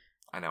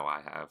I know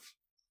I have.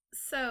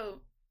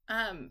 So,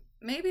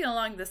 maybe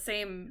along the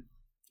same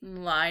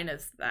line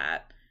as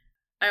that,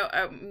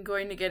 I'm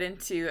going to get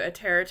into a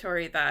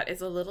territory that is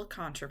a little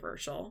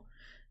controversial.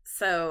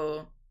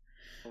 So,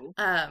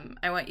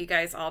 I want you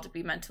guys all to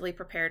be mentally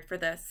prepared for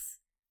this.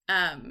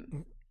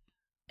 And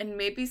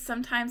maybe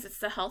sometimes it's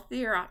the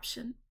healthier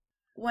option.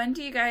 When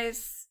do you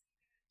guys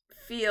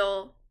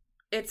feel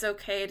it's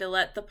okay to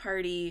let the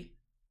party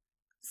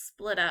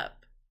split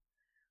up?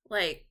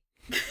 Like,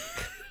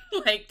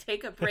 like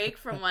take a break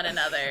from one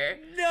another.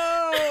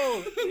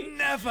 No,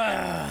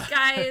 never.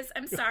 Guys,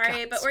 I'm sorry,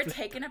 can't but we're split.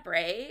 taking a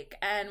break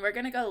and we're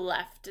gonna go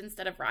left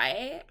instead of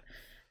right.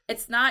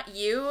 It's not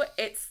you,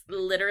 it's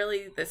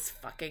literally this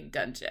fucking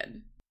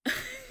dungeon.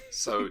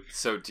 So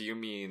do you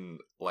mean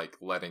like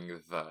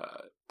letting the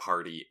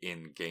party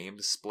in game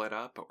split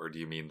up, or do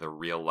you mean the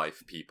real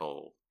life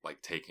people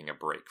like taking a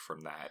break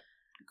from that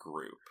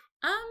group?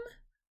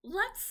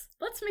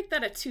 Let's make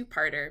that a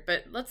two-parter,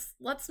 but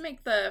let's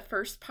make the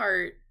first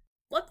part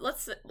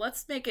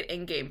let's make it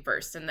in game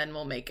first and then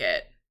we'll make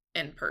it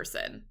in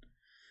person.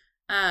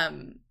 How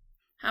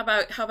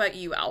about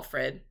you,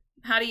 Alfred?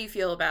 How do you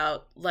feel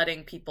about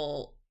letting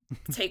people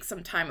take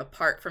some time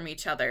apart from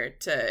each other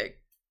to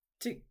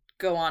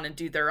go on and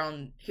do their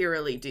own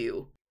heroly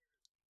do?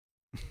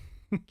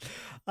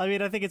 I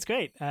mean, I think it's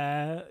great.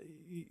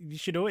 You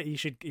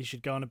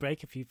should go on a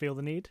break if you feel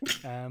the need.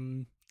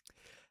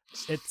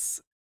 It's,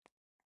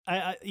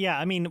 yeah.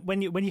 I mean,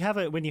 when you have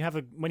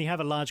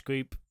a large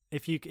group,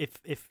 if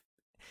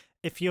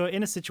you're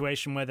in a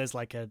situation where there's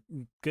like a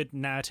good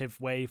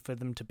narrative way for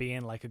them to be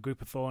in, like a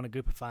group of 4 and a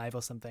group of 5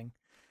 or something,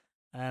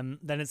 then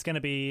it's going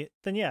to be,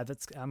 then yeah,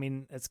 it's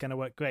going to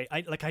work great.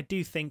 I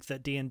do think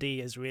that D&D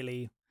is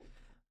really,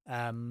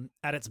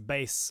 at its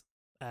base,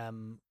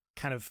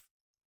 kind of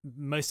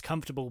most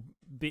comfortable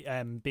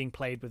being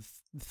played with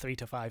 3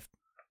 to 5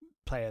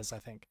 players, I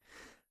think.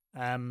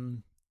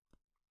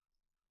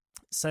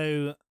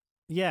 So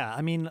yeah,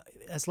 I mean,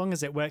 as long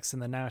as it works in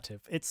the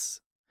narrative,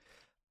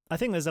 I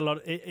think there's a lot.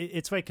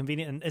 It's very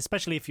convenient, and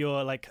especially if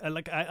you're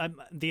I'm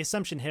the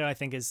assumption here, I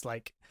think, is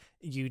like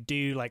you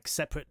do like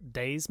separate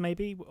days,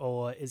 maybe,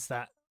 or is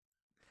that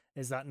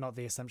not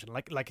the assumption?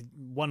 Like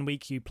 1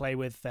 week you play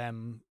with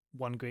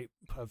one group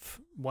of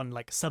one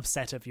like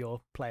subset of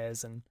your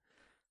players, and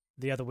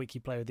the other week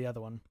you play with the other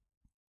one.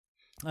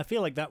 I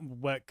feel like that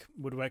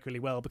would work really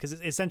well, because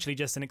it's essentially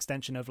just an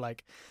extension of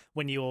like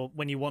when you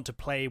want to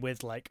play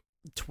with like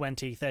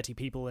 20, 30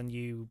 people and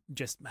you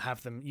just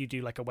have them, you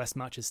do like a West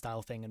Marches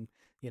style thing, and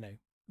you know,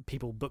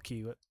 people book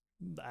you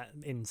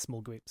in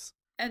small groups.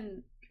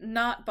 And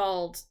not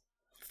bald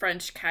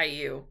French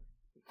Caillou.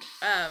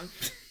 How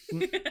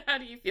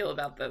do you feel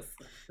about this?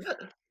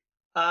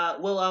 My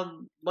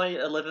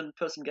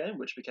 11-person game,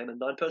 which became a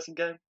 9-person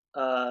game,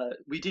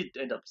 we did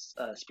end up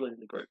splitting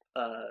the group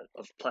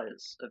of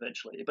players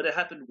eventually, but it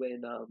happened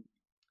when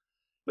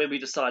we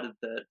decided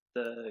that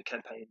the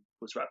campaign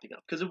was wrapping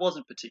up, because it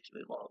wasn't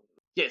particularly long.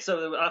 Yeah,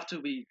 so after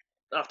they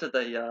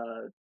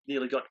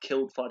nearly got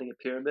killed fighting a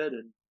pyramid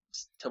and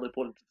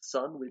teleported to the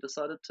sun, we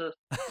decided to.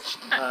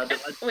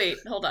 Wait,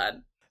 hold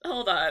on.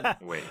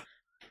 Wait,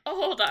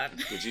 Hold on.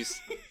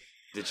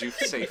 Did you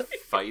say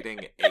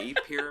fighting a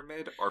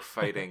pyramid or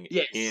fighting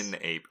Yes. in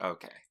a?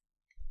 Okay.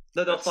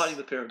 No, they were fighting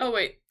the pyramid. Oh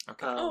wait.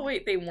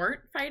 Okay. They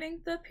weren't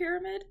fighting the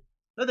pyramid?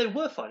 No, they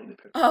were fighting the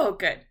pyramid. Oh,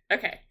 good.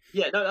 Okay.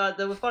 Yeah, no,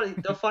 they were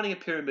fighting a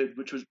pyramid,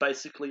 which was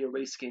basically a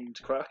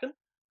reskinned Kraken.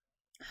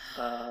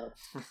 Oh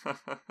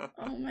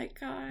my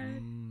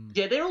god.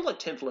 Yeah, they're all like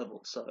 10th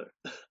level, so.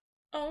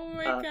 Oh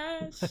my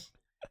gosh.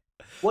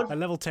 At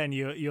level 10,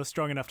 you're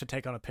strong enough to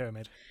take on a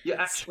pyramid. You're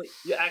actually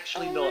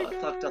Oh not. my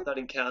I fucked God. up that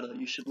encounter.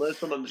 You should learn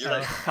from a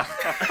mistake.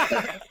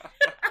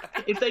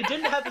 If they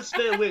didn't have a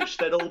spare wish,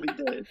 they'd all be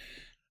dead.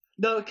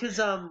 No, because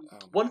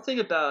one thing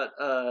about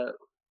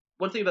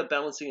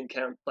balancing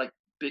encounter, like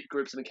big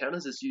groups of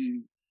encounters, is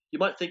you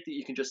might think that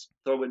you can just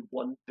throw in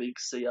one big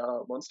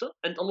CR monster,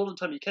 and a lot of the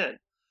time you can,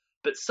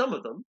 but some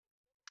of them,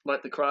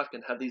 like the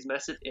Kraken, have these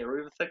massive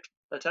area effect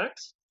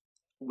attacks,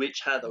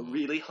 which have a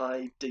really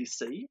high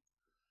DC.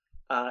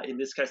 In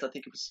this case, I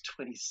think it was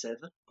 27,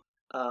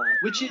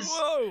 which is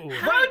Whoa!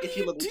 How do if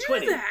you you're level do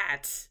 20.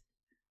 that?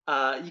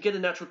 You get a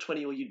natural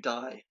 20 or you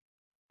die.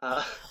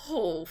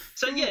 Oh.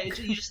 So yeah,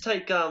 you just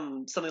take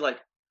something like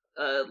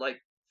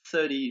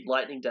 30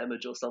 lightning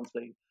damage or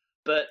something.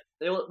 But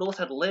they also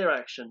had lair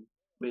action,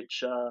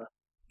 which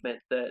meant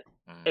that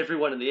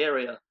everyone in the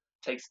area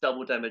takes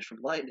double damage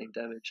from lightning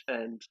damage,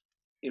 and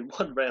in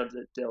one round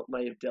it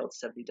may have dealt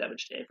 70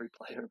 damage to every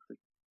player at the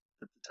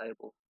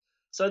table.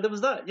 So there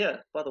was that. Yeah.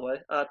 By the way,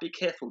 be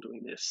careful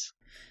doing this.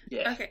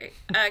 Yeah. Okay.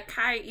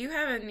 Kai, you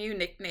have a new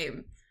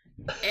nickname,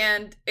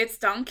 and it's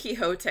Don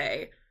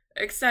Quixote.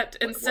 Except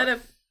instead what?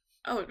 of...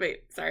 Oh,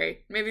 wait,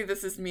 sorry. Maybe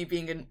this is me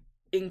being an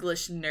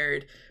English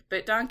nerd,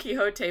 but Don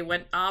Quixote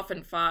went off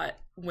and fought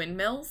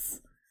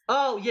windmills.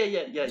 Oh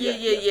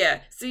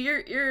yeah. So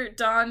you're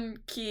Don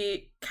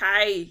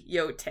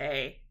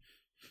Quixote.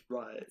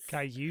 Right.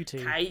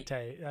 Coyote. Kai-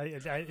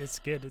 It's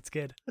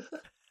good.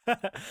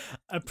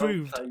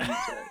 Approved. Oh,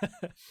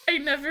 Coyote. I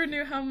never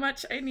knew how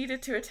much I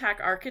needed to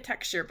attack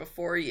architecture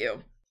before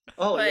you.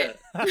 Oh But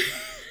yeah. I'm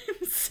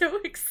so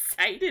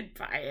excited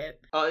by it.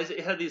 Oh,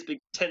 it had these big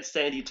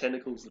sandy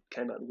tentacles that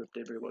came out and ripped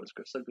everywhere. It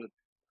was so good.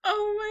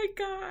 Oh my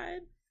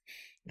god.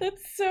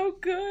 That's so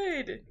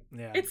good.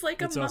 Yeah, It's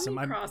like a mummy awesome.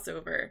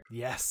 crossover.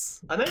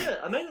 Yes. I made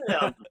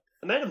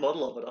a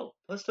model of it. I'll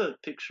post a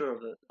picture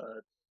of it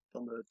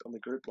on the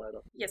group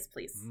later. Yes,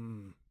 please.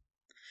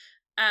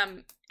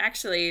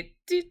 Actually,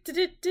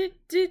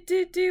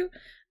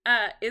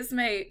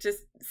 Ismay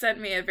just sent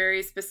me a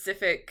very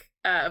specific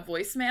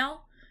voicemail,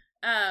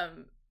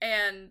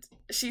 and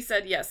she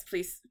said, yes,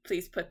 please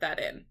put that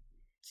in.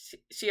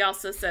 She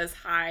also says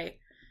hi,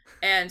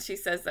 and she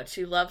says that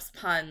she loves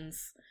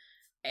puns,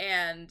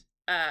 and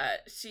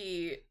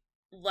she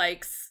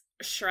likes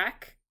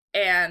Shrek,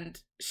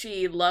 and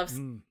she loves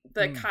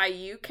the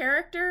Caillou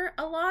character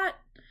a lot,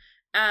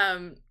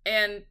 and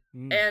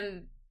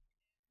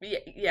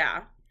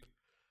yeah.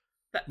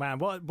 Man,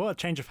 what a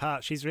change of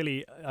heart.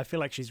 I feel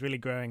like she's really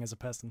growing as a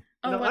person.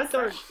 Oh, No, I don't.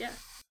 that? Yeah.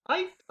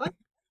 I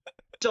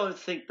don't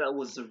think that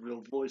was a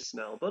real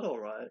voicemail, but all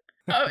right.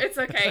 Oh, it's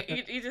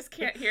okay. You just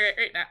can't hear it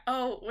right now.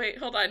 Oh, wait,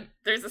 hold on.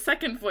 There's a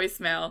second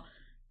voicemail,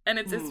 and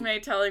it's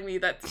Ismay telling me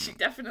that she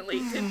definitely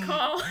did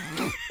call.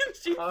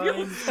 She I'm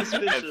feels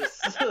suspicious.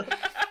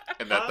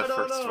 And that the I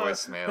don't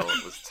first know. voicemail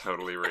was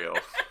totally real.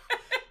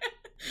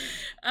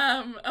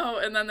 Oh,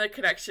 and then the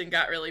connection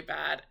got really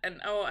bad,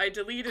 and I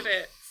deleted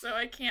it, so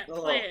I can't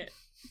play it.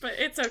 But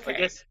it's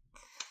okay.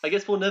 I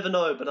guess we'll never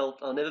know, but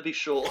I'll never be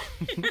sure.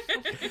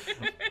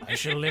 I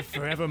shall live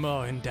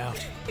forevermore in doubt.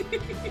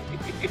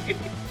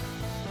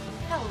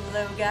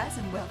 Hello, guys,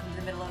 and welcome to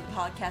the middle of the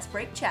podcast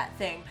break chat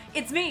thing.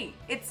 It's me.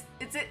 It's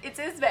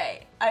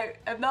Ismay. I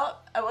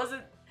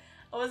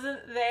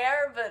wasn't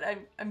there, but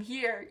I'm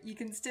here. You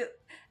can still.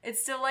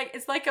 It's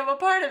like I'm a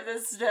part of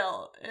this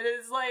still.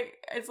 It's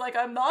like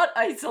I'm not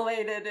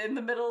isolated in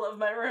the middle of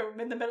my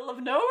room, in the middle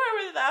of nowhere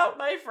without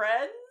my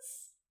friends.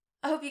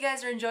 I hope you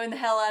guys are enjoying the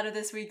hell out of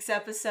this week's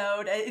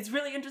episode. It's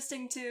really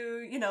interesting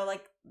to,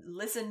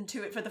 listen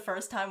to it for the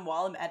first time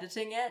while I'm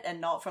editing it,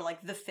 and not for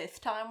the fifth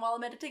time while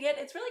I'm editing it.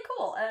 It's really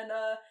cool, and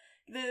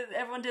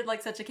everyone did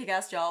such a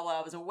kick-ass job while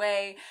I was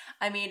away.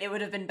 I mean, it would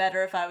have been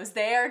better if I was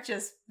there.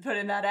 Just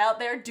putting that out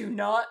there. Do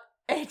not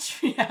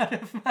H me out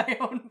of my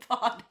own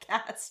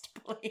podcast,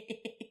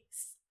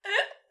 please.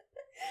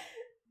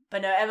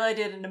 But no, Emily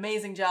did an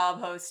amazing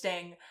job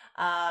hosting.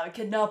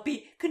 Could not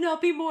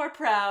be more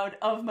proud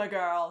of my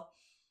girl.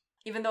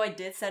 Even though I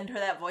did send her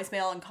that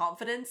voicemail in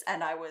confidence,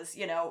 and I was,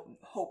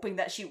 hoping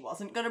that she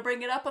wasn't gonna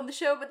bring it up on the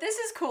show, but this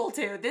is cool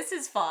too. This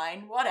is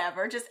fine.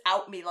 Whatever. Just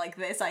out me like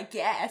this, I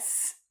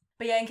guess.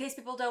 But yeah, in case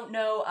people don't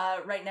know,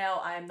 right now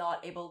I'm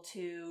not able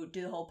to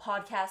do the whole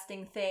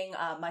podcasting thing.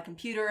 My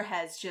computer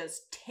has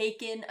just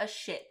taken a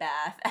shit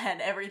bath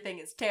and everything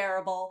is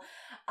terrible.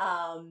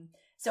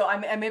 So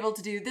I'm able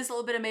to do this a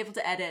little bit, I'm able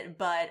to edit,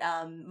 but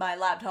my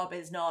laptop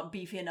is not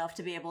beefy enough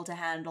to be able to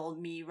handle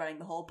me running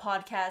the whole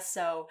podcast,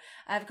 so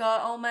I've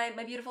got all my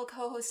beautiful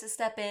co-hosts to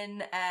step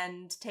in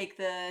and take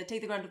the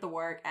grunt of the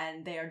work,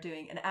 and they are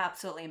doing an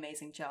absolutely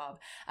amazing job.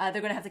 They're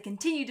going to have to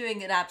continue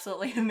doing an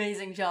absolutely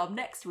amazing job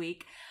next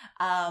week.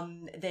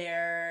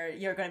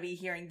 You're going to be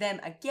hearing them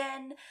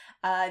again.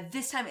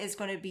 This time is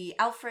going to be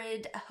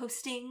Alfred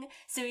hosting,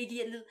 so we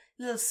get a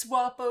little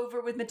swap over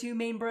with my two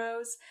main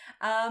bros.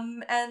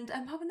 And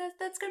I'm hoping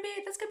that's gonna be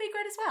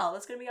great as well.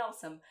 That's gonna be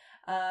awesome.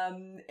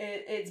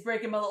 It's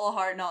breaking my little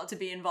heart not to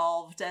be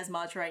involved as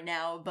much right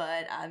now,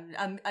 but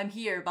I'm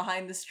here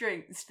behind the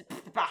strings.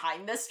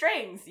 Behind the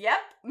strings. Yep.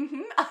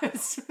 I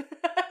was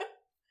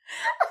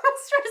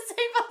trying to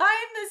say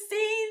behind the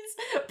scenes,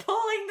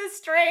 pulling the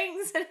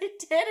strings, and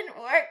it didn't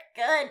work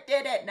good,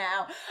 did it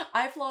now?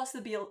 I've lost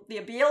the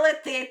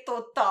ability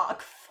to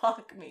talk.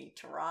 Fuck me,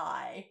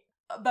 try.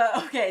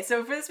 But okay,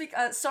 so for this week,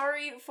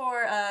 sorry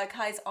for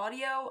Kai's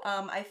audio.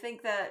 I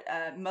think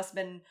that must have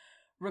been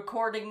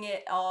recording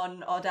it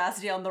on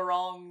Audacity on the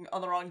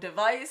wrong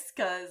device,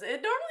 because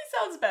it normally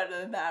sounds better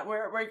than that.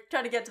 We're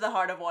trying to get to the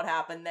heart of what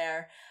happened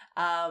there.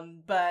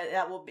 But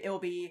it will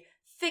be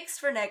fixed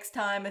for next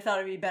time. I thought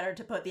it'd be better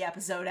to put the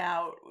episode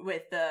out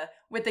with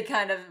the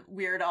kind of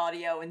weird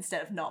audio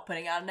instead of not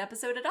putting out an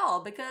episode at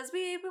all, because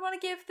we want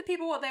to give the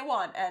people what they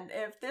want, and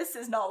if this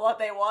is not what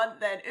they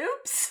want, then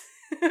oops.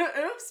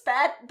 Oops,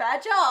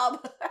 bad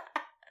job.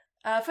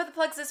 For the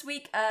plugs this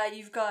week,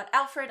 you've got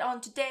Alfred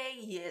on today.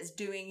 He is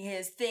doing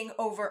his thing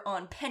over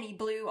on Penny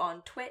Blue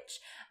on Twitch.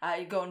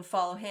 You go and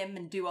follow him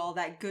and do all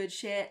that good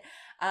shit.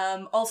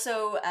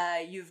 Also,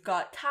 you've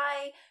got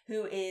Kai,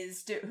 who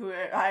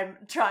I'm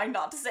trying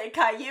not to say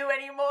Caillou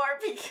anymore,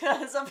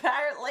 because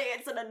apparently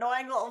it's an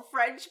annoying little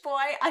French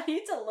boy. I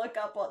need to look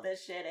up what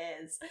this shit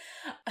is.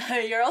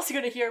 You're also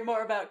going to hear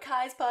more about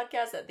Kai's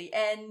podcast at the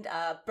end,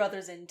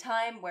 Brothers in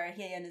Time, where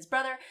he and his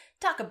brother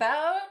talk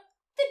about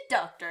the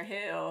Doctor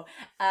Who.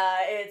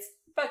 It's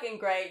fucking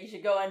great. You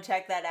should go and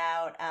check that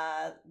out.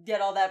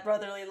 Get all that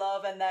brotherly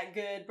love and that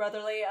good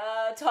brotherly,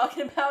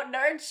 talking about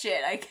nerd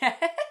shit, I guess.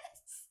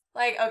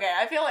 Okay,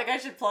 I feel like I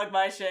should plug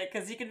my shit,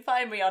 because you can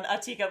find me on A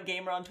Teacup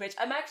Gamer on Twitch.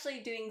 I'm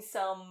actually doing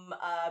some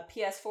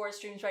PS4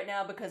 streams right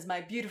now, because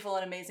my beautiful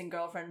and amazing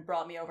girlfriend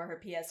brought me over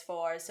her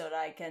PS4 so that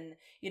I can,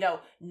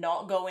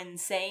 not go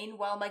insane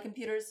while my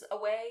computer's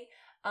away.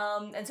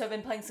 And so I've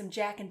been playing some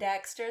Jak and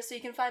Daxter, so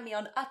you can find me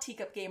on A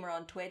Teacup Gamer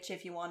on Twitch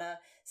if you want to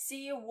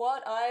see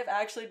what I've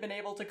actually been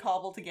able to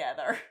cobble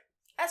together.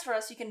 As for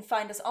us, you can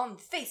find us on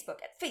Facebook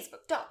at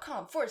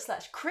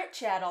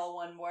facebook.com/critchat, all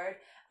one word,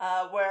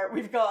 where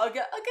we've got a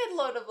good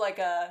load of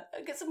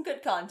some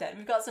good content.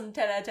 We've got some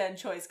 10 out of 10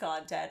 choice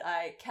content.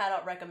 I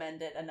cannot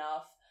recommend it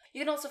enough.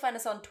 You can also find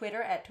us on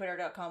Twitter at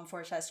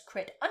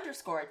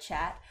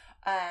twitter.com/crit_chat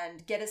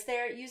and get us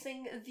there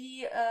using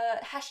the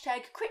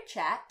hashtag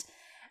critchat.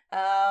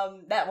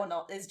 That one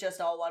is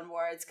just all one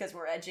word because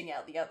we're edging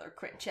out the other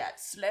crit chat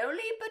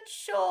slowly but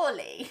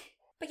surely.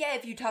 But yeah,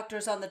 if you talk to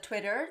us on the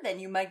Twitter, then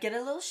you might get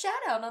a little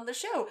shout out on the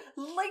show.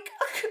 Like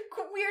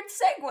a weird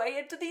segue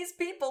into these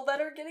people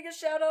that are getting a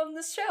shout out on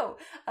the show.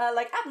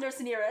 Like Abner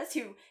Saneras,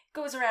 who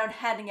goes around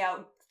handing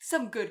out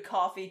some good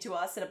coffee to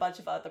us and a bunch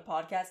of other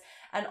podcasts,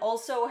 and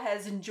also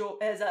has enjoyed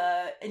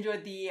the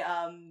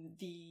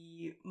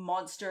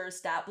monster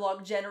stat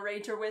block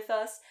generator with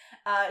us.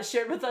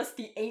 Shared with us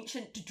the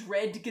Ancient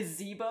Dread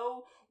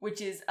Gazebo,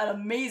 which is an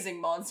amazing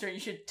monster. You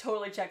should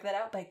totally check that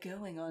out by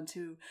going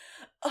onto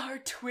our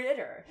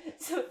Twitter.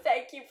 So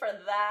thank you for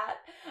that.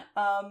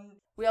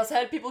 We also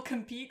had people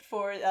compete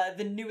for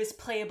the newest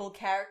playable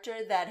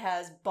character that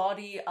has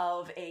body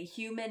of a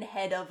human,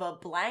 head of a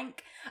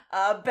blank.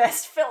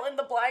 Best fill in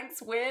the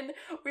blanks win.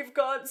 We've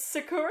got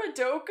Sakura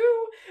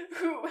Doku,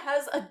 who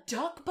has a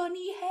duck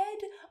bunny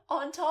head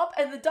on top,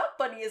 and the duck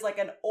bunny is like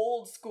an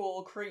old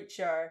school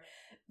creature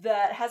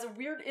that has a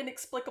weird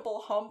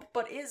inexplicable hump,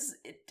 but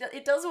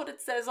it does what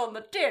it says on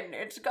the tin.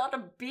 It's got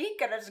a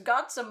beak and it's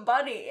got some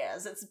bunny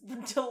ears. It's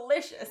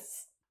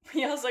delicious.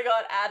 We also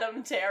got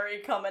Adam Terry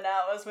coming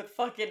at us with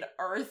fucking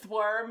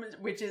Earthworm,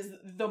 which is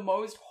the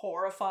most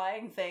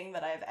horrifying thing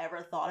that I've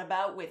ever thought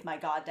about with my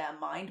goddamn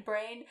mind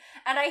brain.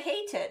 And I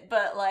hate it,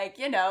 but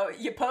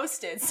you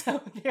posted,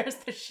 so there's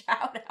the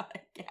shout out,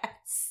 I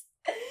guess.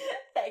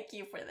 Thank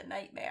you for the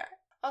nightmare.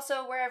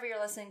 Also, wherever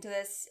you're listening to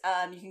this,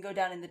 you can go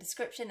down in the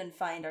description and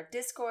find our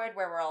Discord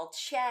where we're all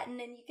chatting,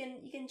 and you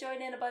can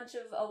join in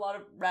a lot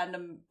of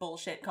random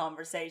bullshit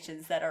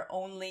conversations that are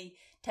only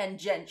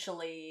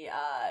tangentially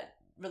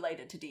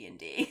related to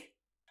D&D.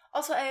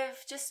 Also,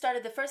 I've just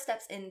started the first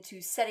steps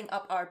into setting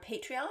up our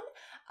Patreon.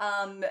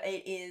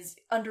 It is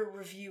under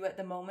review at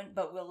the moment,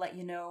 but we'll let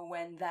you know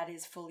when that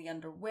is fully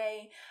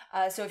underway.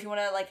 So if you want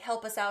to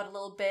help us out a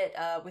little bit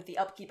with the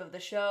upkeep of the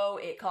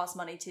show, it costs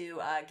money to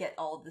get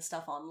all of the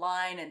stuff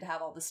online and to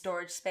have all the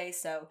storage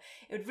space. So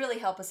it would really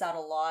help us out a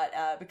lot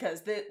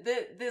because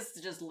this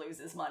just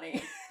loses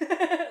money.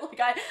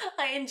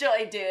 I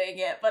enjoy doing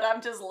it, but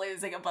I'm just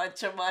losing a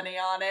bunch of money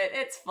on it.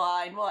 It's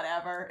fine,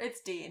 whatever. It's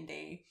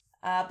D&D.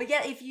 But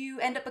yeah, if you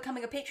end up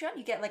becoming a Patreon,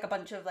 you get a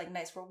bunch of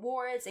nice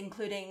rewards,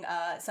 including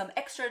some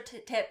extra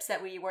tips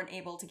that we weren't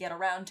able to get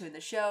around to in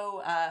the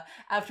show.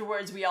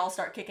 Afterwards, we all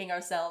start kicking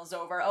ourselves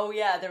over, oh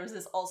yeah, there was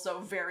this also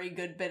very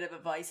good bit of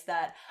advice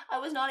that I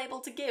was not able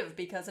to give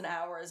because an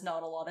hour is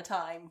not a lot of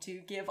time to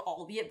give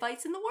all the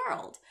advice in the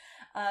world.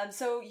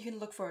 So you can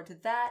look forward to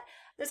that.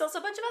 There's also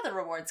a bunch of other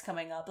rewards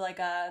coming up,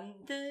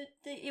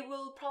 it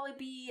will probably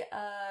be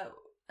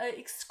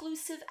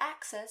exclusive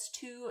access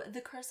to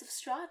the Curse of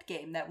Strahd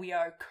game that we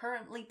are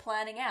currently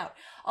planning out.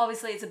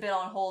 Obviously, it's a bit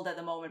on hold at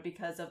the moment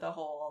because of the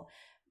whole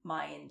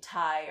my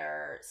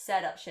entire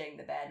setup shitting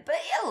the bed,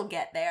 but it'll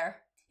get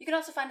there. You can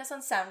also find us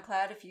on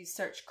SoundCloud if you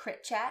search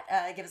Crit Chat.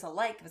 Give us a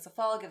like, give us a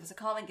follow, give us a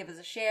comment, give us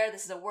a share.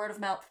 This is a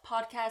word-of-mouth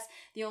podcast.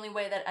 The only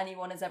way that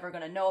anyone is ever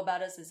going to know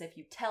about us is if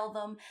you tell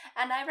them.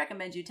 And I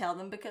recommend you tell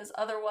them because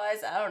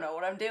otherwise, I don't know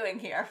what I'm doing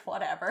here.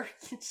 Whatever.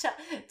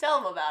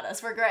 Tell them about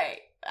us. We're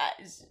great.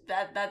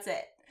 That's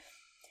it.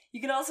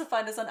 You can also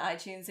find us on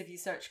iTunes if you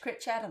search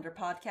Crit Chat under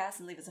podcast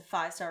and leave us a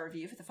 5-star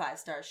review for the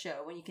 5-star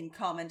show. And you can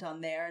comment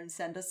on there and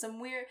send us some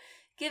weird...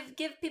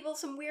 Give people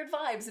some weird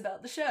vibes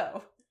about the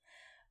show.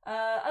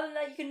 Other than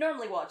that, you can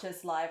normally watch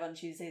us live on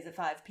Tuesdays at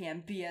 5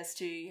 p.m.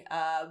 BST,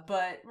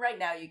 but right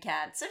now you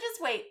can't. So just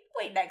wait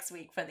next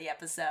week for the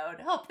episode.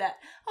 Hope that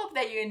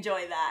you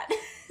enjoy that.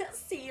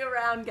 See you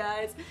around,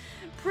 guys.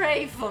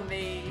 Pray for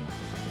me.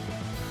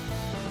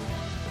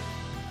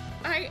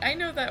 I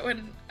know that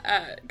when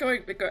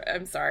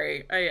I'm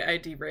sorry, I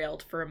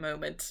derailed for a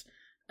moment.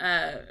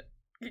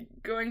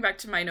 Going back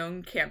to my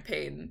own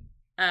campaign,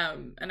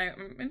 and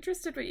I'm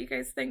interested what you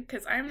guys think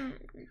because I'm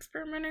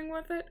experimenting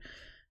with it.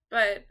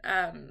 But,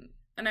 and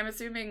I'm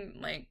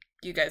assuming,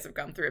 you guys have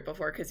gone through it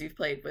before because you've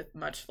played with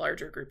much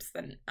larger groups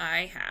than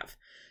I have.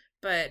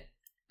 But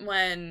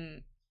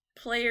when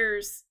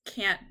players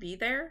can't be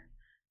there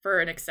for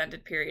an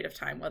extended period of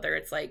time, whether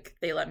it's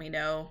they let me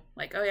know,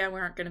 oh yeah,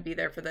 we aren't going to be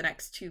there for the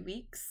next 2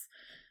 weeks,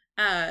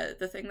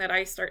 the thing that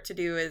I start to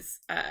do is,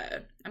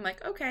 I'm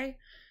okay.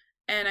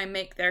 And I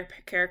make their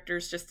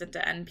characters just into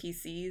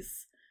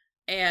NPCs.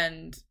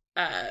 And,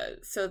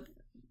 so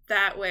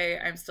that way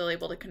I'm still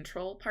able to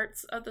control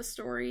parts of the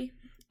story,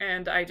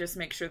 and I just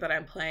make sure that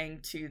I'm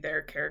playing to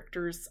their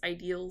characters'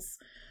 ideals.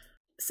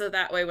 So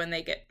that way when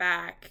they get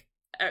back,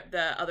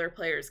 the other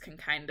players can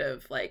kind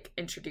of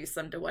introduce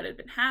them to what had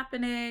been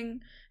happening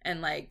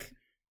and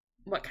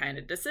what kind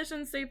of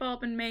decisions they've all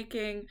been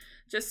making,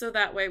 just so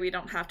that way we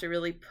don't have to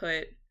really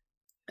put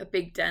a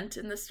big dent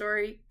in the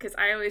story, because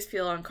I always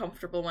feel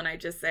uncomfortable when I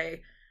just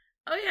say,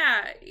 oh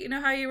yeah, you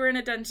know how you were in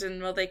a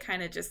dungeon? Well, they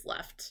kind of just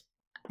left.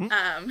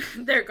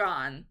 They're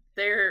gone.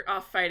 They're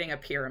off fighting a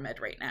pyramid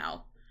right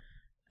now.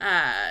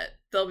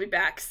 They'll be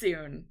back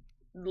soon.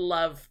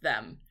 Love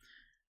them.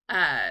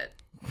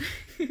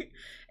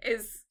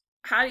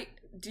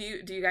 Do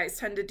you guys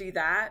tend to do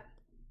that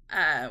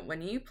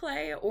when you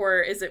play,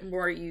 or is it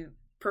more you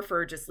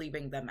prefer just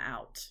leaving them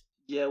out?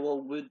 Yeah,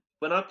 well,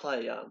 when I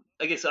play,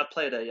 I guess I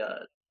play at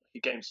a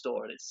game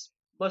store, and it's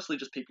mostly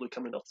just people who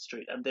come in off the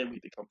street, and then we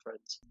become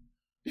friends.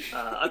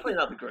 I play in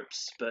other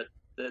groups, but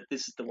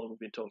this is the one we've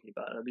been talking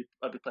about, and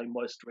I've been playing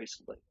most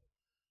recently.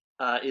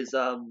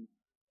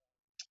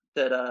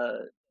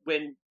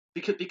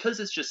 Because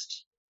it's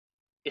just,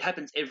 it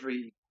happens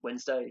every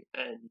Wednesday,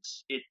 and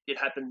it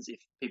happens if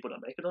people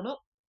don't make it or not.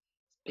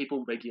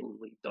 People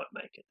regularly don't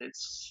make it.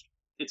 It's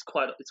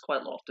quite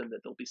often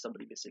that there'll be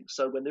somebody missing.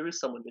 So when there is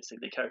someone missing,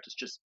 the character's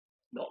just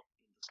not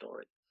in the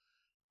story,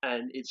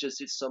 and it's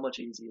so much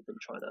easier than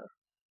trying to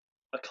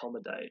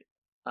accommodate.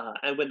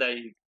 And when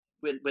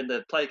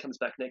the player comes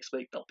back next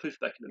week, they'll poof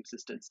back into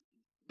existence.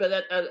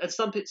 But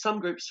some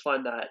groups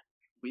find that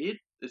weird.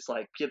 It's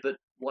like, yeah, but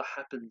what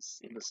happens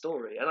in the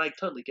story? And I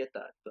totally get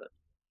that, but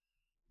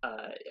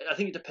I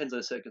think it depends on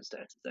the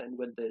circumstances. And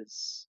when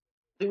there's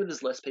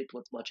less people,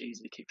 it's much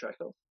easier to keep track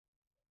of.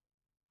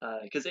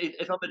 Because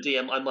if I'm a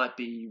DM, I might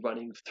be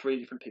running 3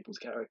 different people's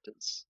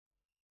characters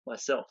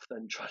myself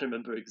and trying to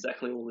remember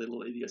exactly all the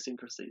little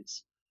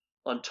idiosyncrasies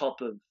on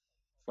top of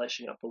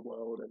fleshing up a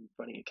world and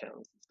running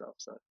accounts and stuff.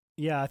 So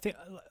yeah,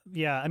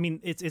 I mean,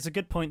 it's a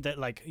good point that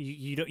like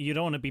you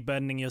don't want to be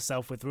burdening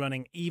yourself with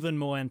running even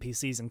more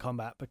NPCs in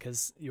combat,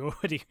 because you're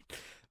already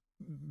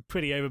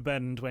pretty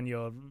overburdened when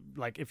you're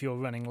like, if you're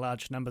running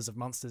large numbers of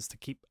monsters to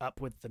keep up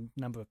with the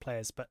number of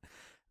players. But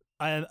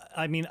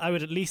I mean, I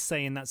would at least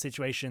say in that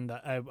situation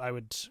that I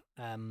would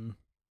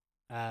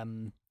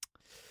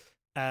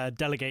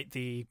delegate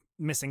the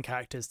missing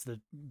characters to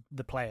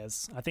the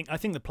players. I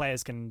think the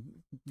players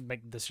can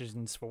make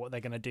decisions for what they're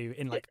going to do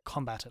in like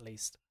combat, at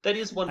least. That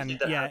is one thing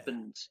that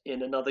happened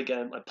in another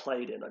game I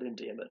played in. I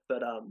didn't DM it,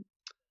 but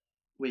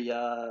we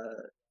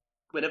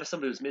whenever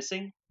somebody was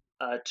missing,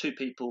 2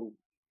 people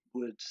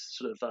would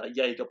sort of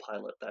Jaeger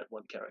pilot that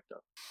one character.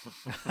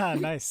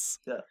 Nice.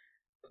 Yeah.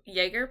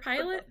 Jaeger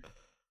pilot?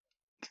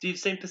 Do you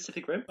seen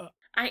Pacific Rim?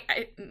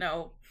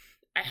 No,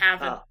 I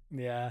haven't.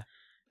 Yeah.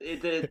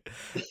 There's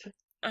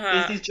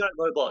these giant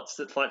robots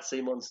that fight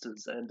sea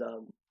monsters, and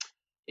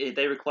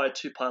they require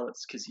 2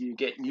 pilots because you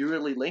get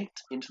neurally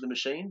linked into the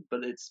machine,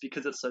 but it's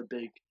because it's so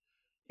big,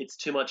 it's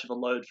too much of a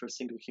load for a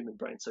single human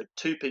brain. So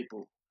 2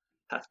 people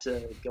have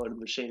to go into the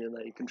machine and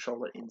they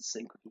control it in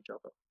sync with each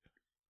other.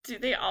 Do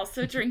they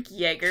also drink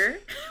Jaeger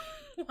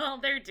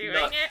while they're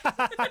doing it?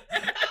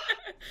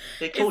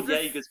 They're called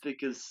Jaegers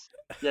because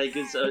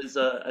Jaegers is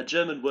a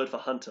German word for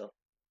hunter.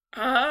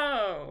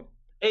 Oh.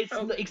 It's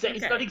not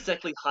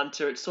exactly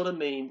hunter. It sort of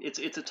means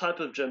it's a type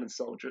of German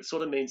soldier. It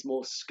sort of means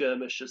more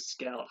skirmisher,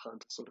 scout,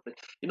 hunter sort of thing.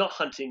 You're not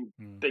hunting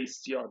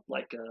beasts. You're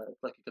like a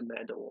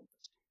commander almost.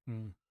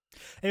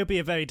 It would be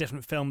a very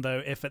different film,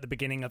 though, if at the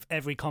beginning of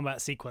every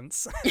combat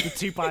sequence, the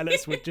 2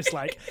 pilots would just,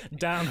 like,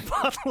 down a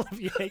bottle of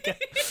Jaeger.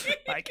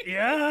 Like,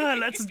 yeah,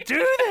 let's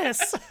do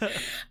this!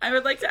 I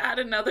would like to add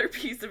another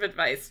piece of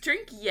advice.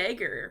 Drink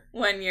Jaeger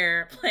when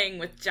you're playing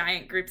with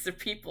giant groups of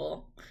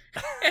people.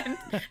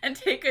 And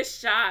take a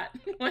shot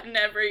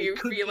whenever you're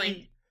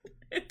feeling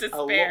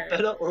despair. A lot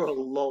better or a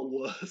lot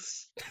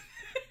worse?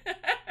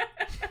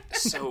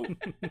 So,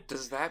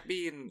 does that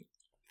mean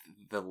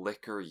the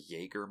liquor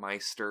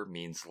Jägermeister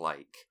means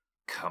like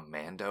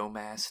Commando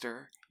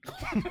Master?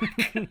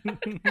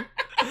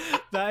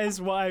 That is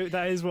why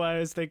I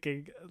was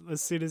thinking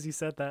as soon as you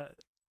said that.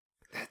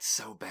 That's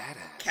so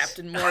badass.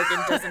 Captain Morgan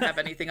doesn't have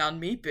anything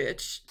on me,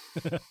 bitch.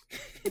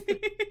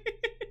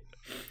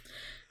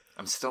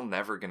 I'm still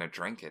never gonna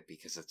drink it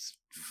because it's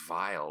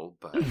vile,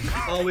 but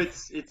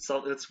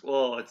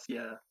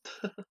yeah.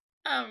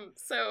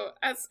 So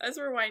as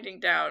we're winding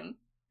down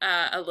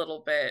a little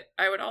bit,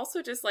 I would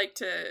also just like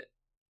to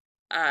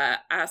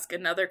ask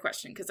another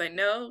question, because I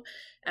know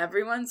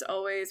everyone's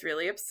always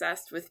really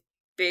obsessed with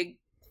big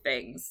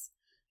things,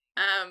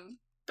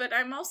 but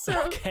I'm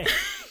also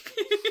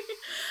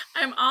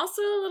I'm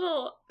also a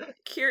little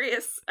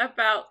curious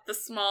about the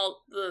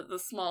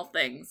small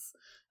things,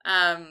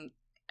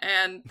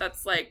 and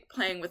that's like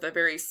playing with a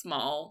very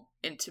small,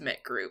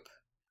 intimate group.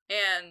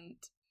 And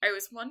I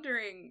was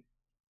wondering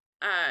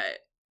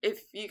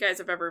if you guys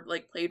have ever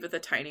like played with a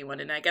tiny one,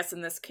 and I guess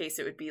in this case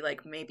it would be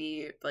like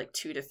maybe like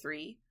 2 to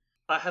 3.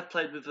 I have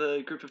played with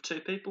a group of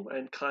 2 people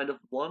and kind of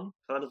once.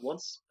 It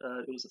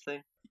was a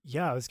thing.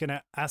 Yeah, I was going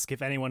to ask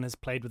if anyone has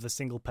played with a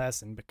single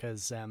person,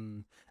 because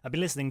I've been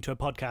listening to a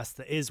podcast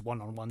that is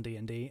one-on-one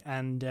D&D,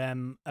 and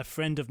a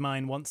friend of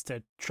mine wants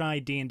to try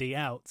D&D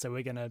out, so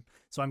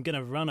I'm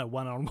gonna run a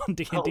one-on-one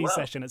D&D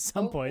session at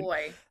some point.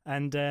 Boy.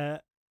 And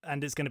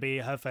it's going to be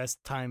her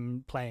first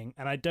time playing,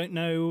 and I don't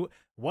know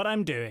what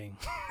I'm doing.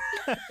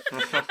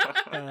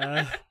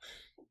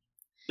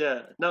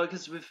 Yeah, no,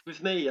 because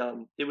with me,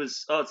 it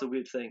was it's a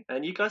weird thing,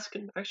 and you guys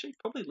can actually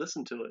probably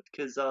listen to it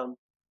because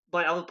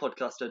my other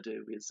podcast I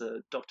do is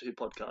a Doctor Who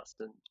podcast,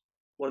 and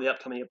one of the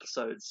upcoming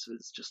episodes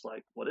is just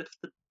like, what if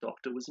the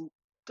Doctor was in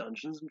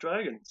Dungeons and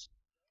Dragons?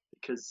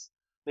 Because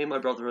me and my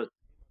brother are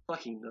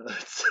fucking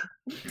nerds,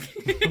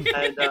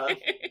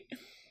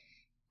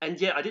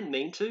 and yeah, I didn't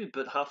mean to,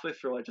 but halfway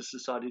through, I just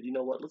decided, you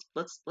know what,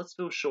 let's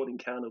do a short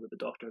encounter with the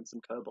Doctor and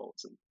some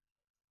kobolds,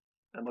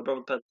 and my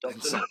brother played the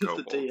And Doctor, some and I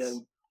was the DM.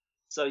 kobolds.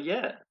 So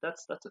yeah,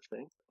 that's a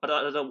thing. I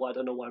don't know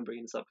why I'm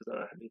bringing this up because I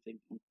don't have anything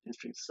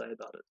interesting to say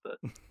about it. But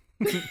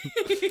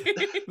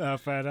No,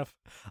 fair enough.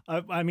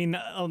 I mean,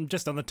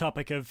 just on the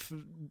topic of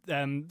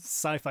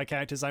sci-fi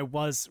characters, I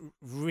was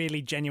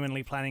really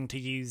genuinely planning to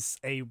use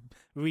a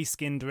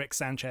reskinned Rick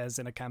Sanchez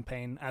in a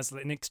campaign as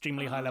an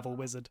extremely high-level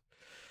wizard.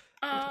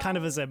 Kind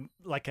of as I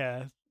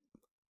can't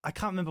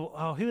remember.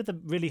 Oh, who are the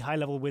really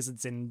high-level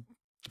wizards in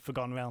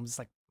Forgotten Realms? It's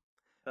like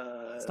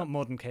it's not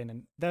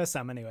Mordenkainen. There are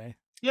some anyway.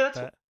 Yeah, that's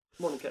but,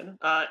 Mordenkainen.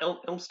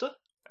 Elmster.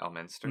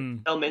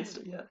 Elminster.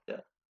 Elminster. Yeah.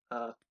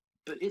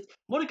 But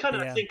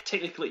Mordenkainen, Yeah. I think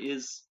technically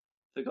is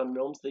Forgotten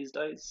Realms these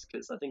days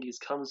because I think he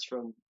comes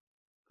from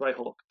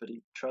Greyhawk, but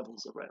he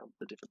travels around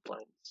the different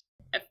planes.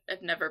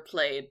 I've never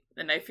played,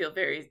 and I feel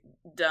very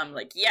dumb.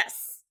 Like,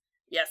 yes,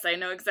 I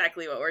know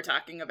exactly what we're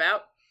talking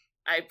about.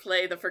 I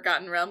play the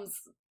Forgotten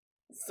Realms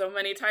so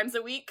many times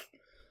a week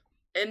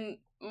in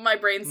my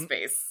brain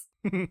space.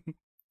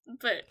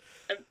 But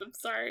I'm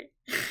sorry.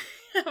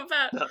 How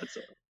about No, it's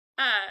all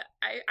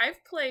right.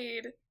 I've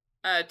played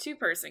a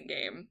 2-person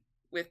game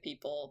with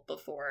people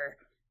before,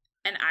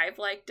 and I've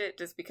liked it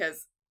just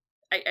because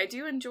I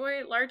do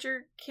enjoy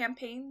larger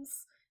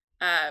campaigns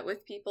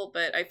with people,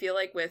 but I feel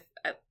like with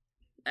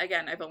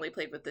again, I've only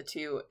played with the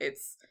 2.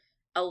 It's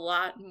a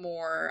lot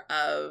more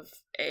of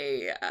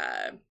a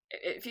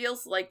it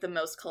feels like the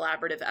most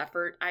collaborative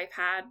effort I've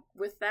had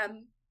with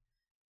them,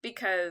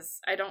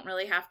 because I don't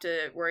really have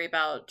to worry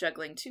about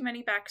juggling too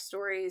many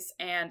backstories,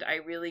 and I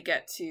really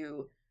get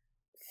to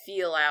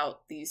feel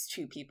out these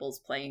 2 people's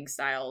playing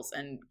styles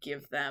and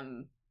give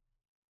them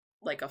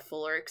like a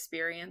fuller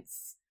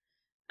experience.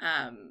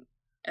 And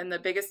the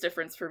biggest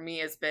difference for me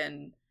has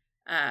been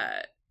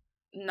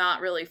not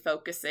really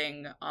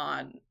focusing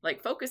on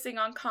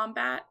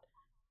combat,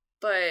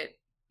 but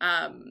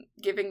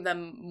giving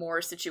them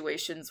more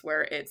situations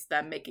where it's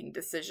them making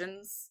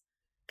decisions,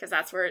 because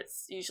that's where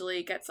it's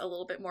usually gets a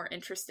little bit more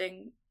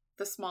interesting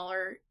the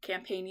smaller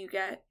campaign you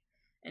get,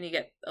 and you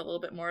get a little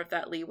bit more of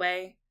that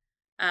leeway.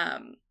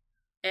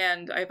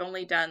 And I've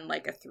only done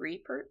like a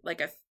 3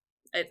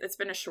 it's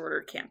been a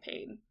shorter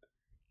campaign,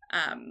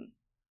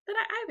 but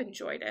I've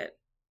enjoyed it.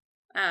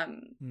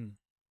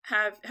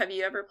 Have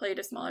you ever played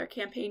a smaller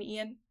campaign,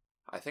 Ian?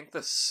 I think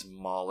the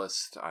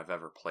smallest I've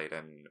ever played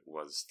in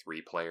was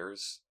 3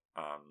 players,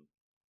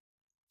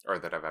 or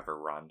that I've ever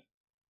run.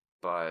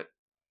 But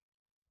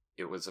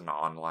it was an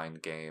online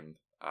game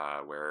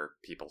where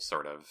people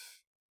sort of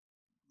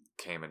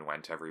came and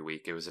went every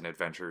week. It was an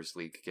Adventurers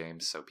League game,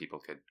 so people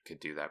could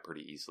do that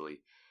pretty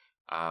easily.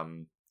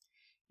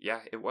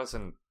 Yeah, it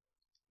wasn't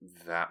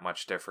that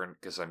much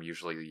different because I'm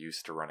usually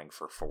used to running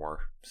for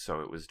 4, so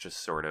it was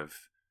just sort of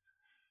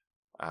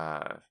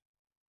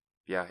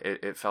yeah,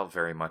 it felt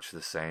very much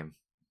the same.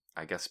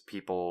 I guess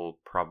people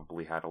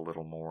probably had a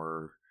little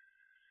more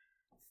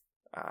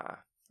I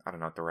don't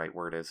know what the right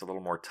word is, a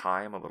little more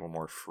time, a little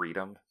more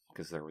freedom,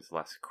 because there was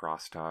less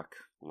crosstalk,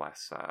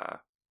 less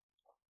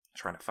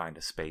trying to find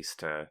a space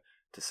to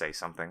say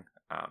something.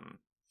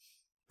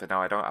 But no,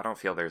 I don't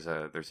feel there's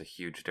a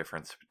huge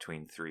difference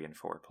between 3 and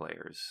 4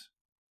 players.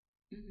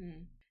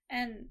 Mm-hmm.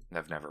 And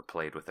I've never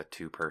played with a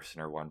 2-person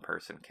or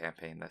 1-person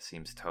campaign. That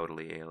seems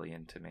totally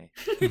alien to me.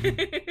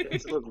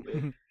 It's a little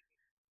bit.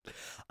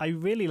 I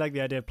really like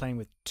the idea of playing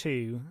with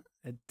 2.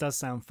 It does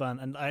sound fun,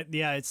 and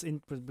it's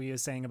in what we were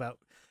saying about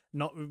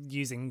not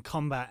using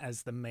combat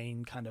as the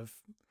main kind of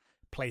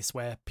place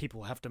where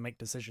people have to make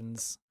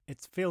decisions.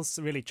 It feels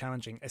really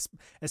challenging,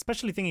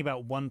 especially thinking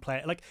about one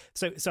player. Like,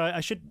 so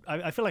I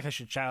feel like I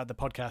should shout out the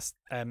podcast.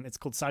 It's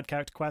called Side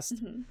Character Quest.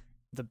 Mm-hmm.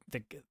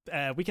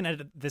 We can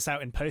edit this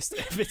out in post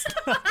if it's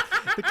not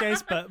the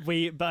case, but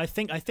I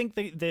think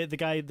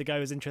the guy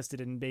was interested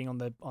in being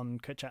on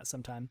Crit Chat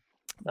sometime.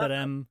 But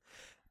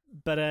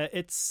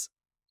it's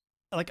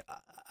like,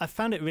 I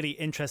found it really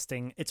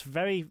interesting. It's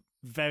very,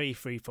 very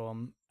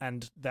freeform,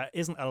 and there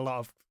isn't a lot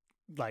of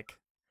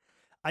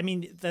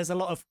there's a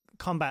lot of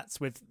combats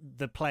with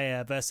the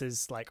player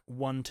versus like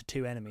 1 to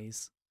 2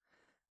 enemies,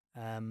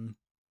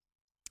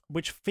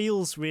 which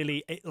feels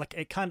really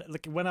it kind of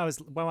like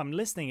while I'm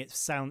listening,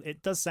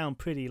 it does sound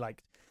pretty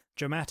like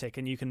dramatic,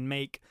 and you can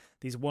make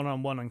these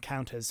one-on-one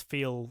encounters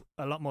feel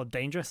a lot more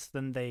dangerous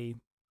than they.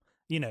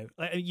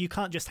 You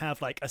can't just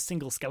have like a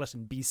single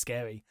skeleton be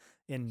scary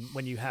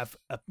when you have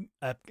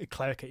a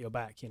cleric at your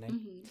back,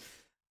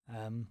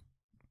 Mm-hmm.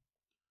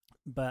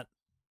 But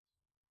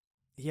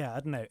yeah, I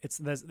don't know. It's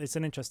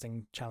an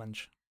interesting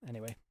challenge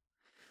anyway.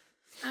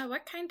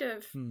 What kind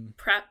of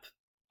prep?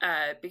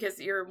 Because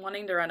you're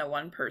wanting to run a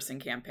 1-person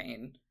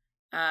campaign.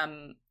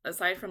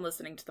 Aside from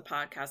listening to the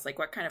podcast, like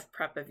what kind of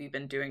prep have you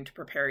been doing to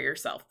prepare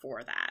yourself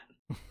for that?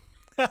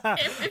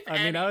 If I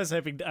mean, any.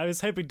 I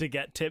was hoping to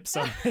get tips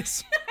on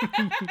this,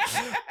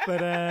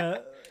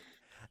 but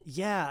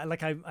yeah,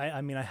 like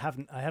I mean, I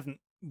haven't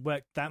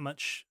worked that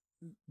much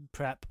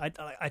prep. I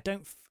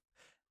don't.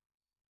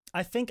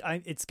 I think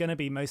it's going to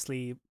be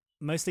mostly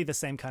the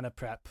same kind of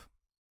prep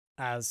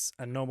as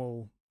a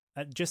normal,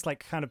 just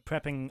like kind of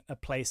prepping a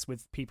place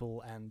with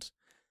people and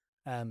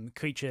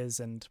creatures,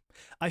 and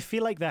I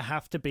feel like there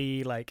have to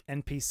be like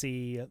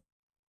NPC.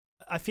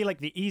 I feel like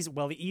the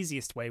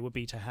easiest way would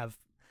be to have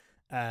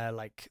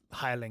like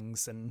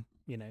hirelings and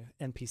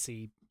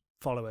NPC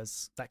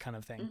followers, that kind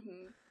of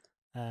thing.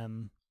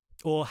 Mm-hmm.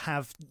 Or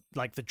have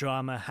like the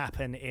drama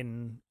happen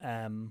in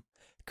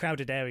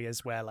crowded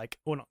areas where like,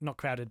 or not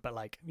crowded, but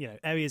like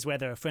areas where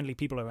there are friendly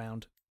people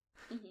around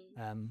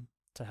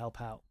to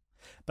help out.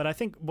 But I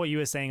think what you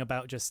were saying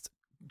about just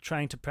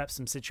trying to prep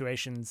some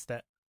situations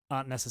that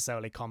aren't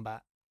necessarily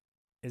combat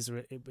is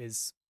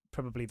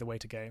probably the way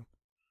to go.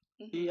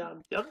 The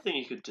other thing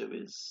you could do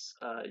is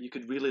you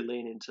could really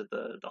lean into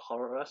the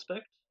horror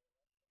aspect.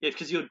 Yeah,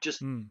 because you're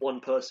just one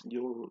person.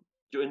 You're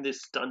in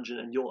this dungeon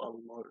and you're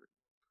alone.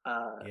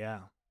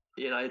 Yeah,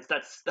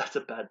 that's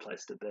a bad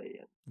place to be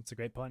in. that's a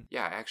great point.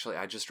 Yeah, actually,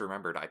 I just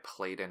remembered I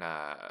played in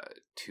a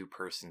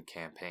 2-person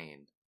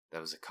campaign.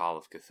 That was a Call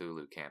of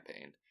Cthulhu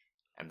campaign,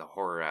 and the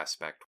horror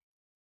aspect.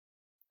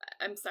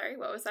 I'm sorry,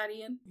 what was that,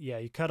 Ian? Yeah,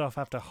 you cut off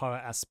after horror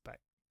aspect.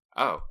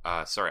 Oh,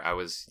 sorry. I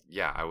was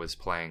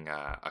playing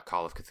a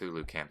Call of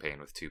Cthulhu campaign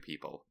with 2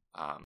 people.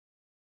 Oh,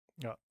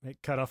 it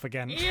cut off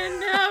again. Ian,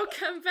 no,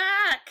 come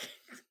back!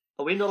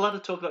 Are we not allowed to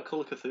talk about Call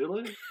of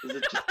Cthulhu? Is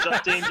it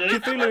just D&D?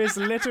 Cthulhu is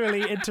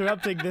literally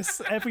interrupting this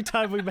every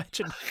time we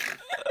mention.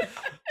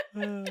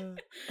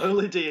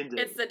 Only D&D.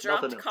 It's the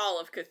dropped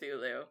Call of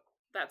Cthulhu.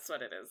 That's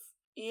what it is.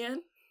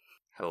 Ian?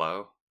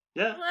 Hello?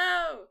 Yeah.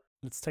 Hello!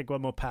 Let's take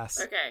one more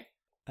pass Okay.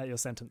 at your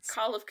sentence.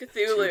 Call of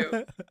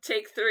Cthulhu.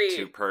 Take 3.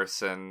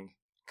 2-person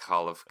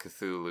Call of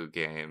Cthulhu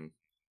game.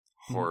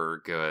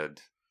 Horror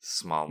good.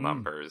 Small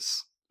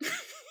numbers.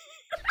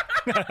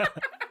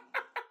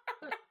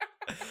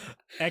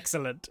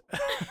 Excellent.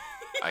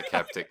 I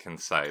kept it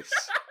concise.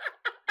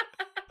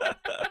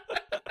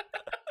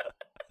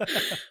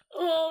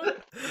 Oh,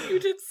 you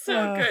did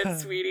so good,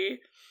 sweetie.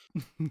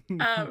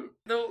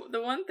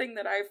 The one thing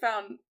that I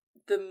found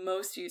the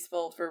most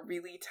useful for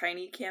really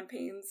tiny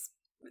campaigns,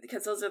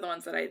 because those are the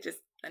ones that I just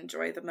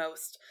enjoy the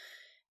most,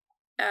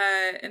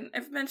 and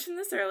I've mentioned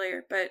this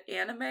earlier, but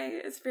anime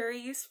is very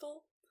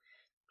useful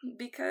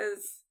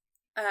because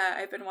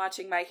I've been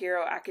watching My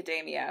Hero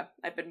Academia.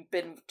 I've been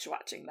binge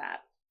watching that,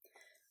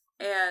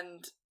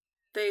 and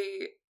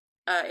they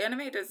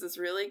anime does this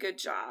really good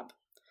job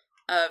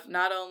of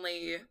not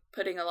only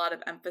putting a lot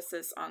of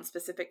emphasis on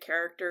specific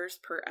characters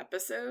per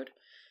episode,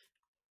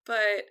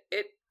 but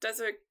it does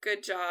a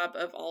good job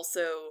of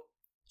also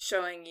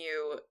showing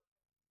you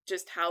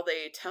just how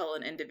they tell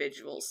an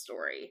individual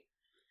story.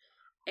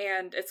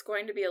 And it's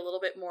going to be a little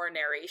bit more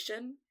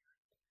narration,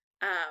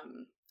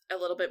 a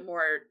little bit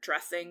more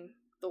dressing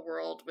the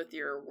world with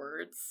your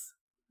words,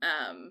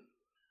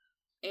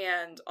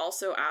 and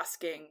also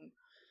asking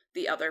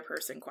the other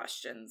person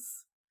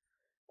questions.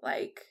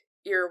 Like,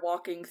 you're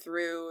walking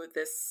through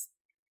this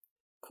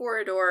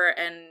corridor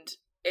and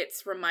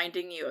it's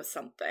reminding you of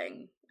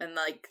something, and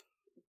like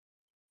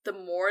the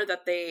more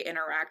that they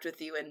interact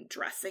with you in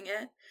dressing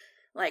it,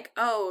 like,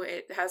 oh,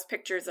 it has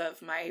pictures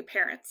of my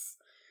parents,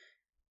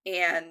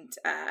 and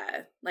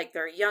like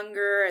they're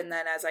younger, and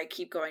then as I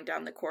keep going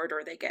down the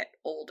corridor they get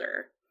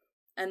older,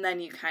 and then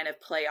you kind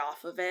of play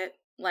off of it.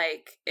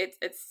 Like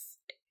that's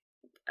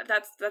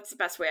the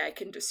best way I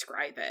can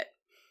describe it,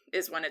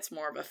 is when it's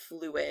more of a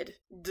fluid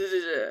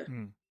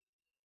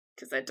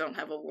because I don't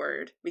have a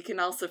word. We can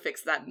also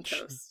fix that in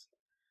post.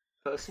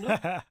 Personal?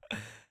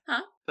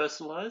 Huh?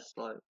 Personalized?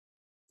 Like,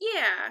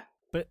 yeah.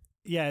 But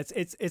yeah,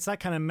 it's that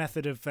kind of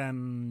method of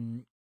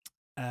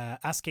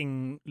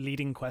asking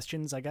leading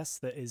questions, I guess,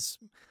 that is,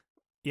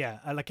 yeah,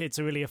 like it's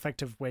a really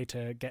effective way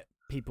to get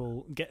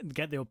people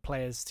get the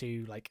players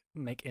to like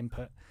make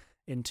input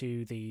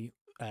into the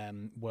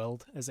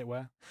world, as it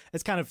were.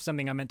 It's kind of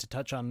something I meant to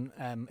touch on.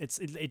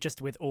 It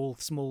just with all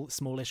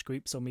smallish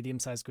groups or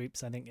medium-sized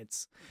groups, I think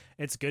it's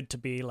good to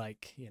be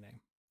like,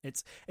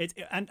 it's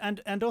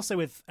and also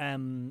with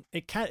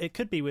it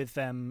could be with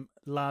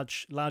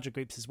larger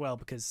groups as well,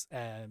 because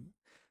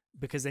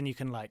then you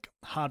can like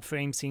hard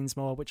frame scenes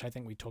more, which I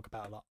think we talk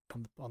about a lot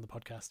on the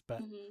podcast.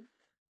 But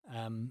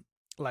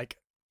like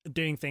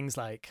doing things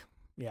like,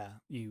 yeah,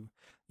 you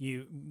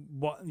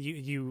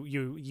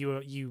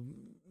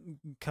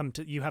come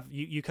to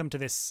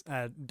this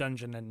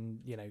dungeon, and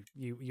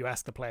you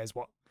ask the players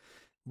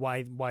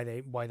why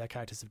their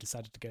characters have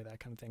decided to go there,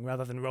 kind of thing,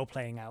 rather than role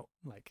playing out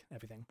like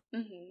everything.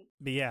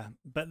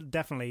 But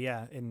definitely,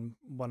 in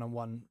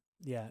one-on-one,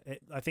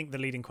 I think the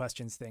leading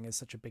questions thing is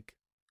such a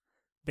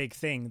big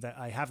thing that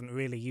I haven't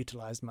really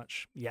utilized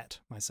much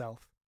yet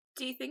myself.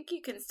 Do you think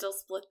you can still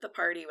split the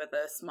party with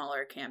a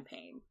smaller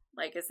campaign?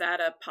 Like, is that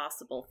a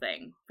possible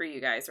thing for you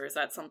guys, or is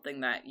that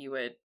something that you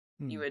would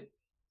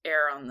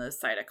err on the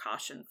side of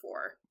caution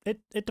for?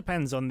 It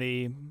depends on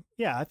the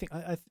I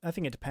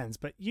think it depends,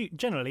 but you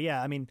generally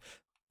I mean,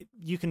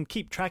 you can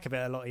keep track of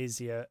it a lot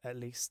easier, at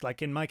least.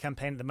 Like in my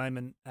campaign at the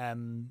moment,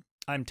 I'm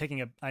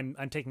playing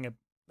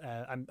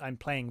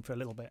for a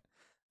little bit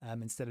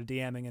instead of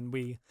DMing, and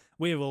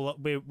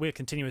we're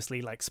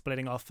continuously like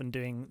splitting off and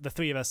doing, the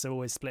three of us are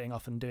always splitting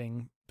off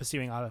and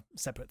pursuing our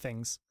separate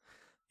things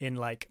in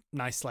like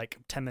nice like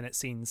 10-minute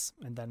scenes,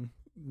 and then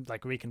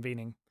like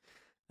reconvening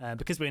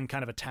because we're in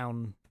kind of a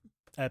town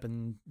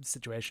urban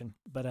situation.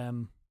 But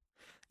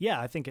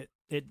I think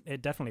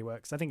it definitely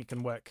works. I think it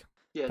can work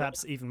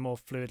perhaps even more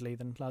fluidly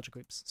than larger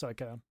groups. Sorry,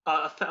 go on.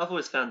 I've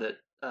always found that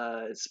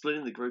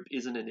splitting the group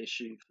isn't an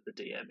issue for the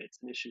DM. It's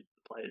an issue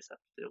the players have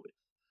to deal with.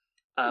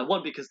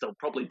 One, because they'll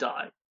probably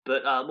die,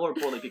 but more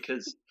importantly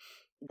because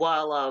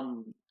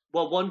while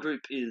one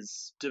group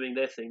is doing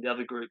their thing, the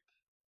other group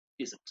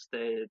isn't.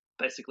 They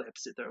basically have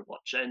to sit there and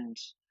watch, and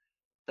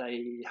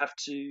they have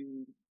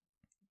to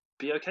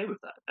be okay with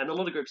that. And a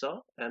lot of groups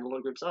are, and a lot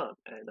of groups aren't.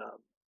 And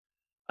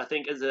I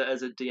think as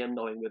a DM,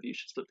 knowing whether you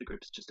should split the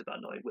group is just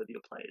about knowing whether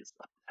your players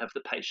have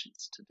the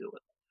patience to do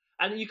it.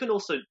 And you can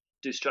also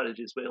do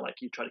strategies where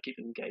like you try to keep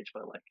them engaged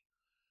by like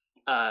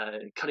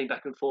cutting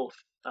back and forth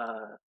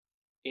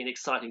in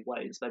exciting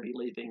ways, maybe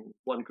leaving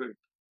one group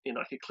in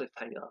like a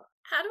cliffhanger.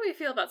 How do we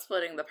feel about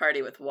splitting the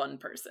party with one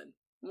person?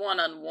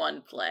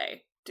 One-on-one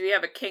play. Do we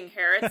have a King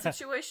Herod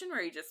situation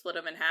where you just split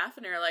them in half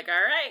and you're like, all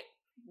right,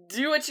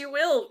 do what you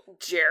will,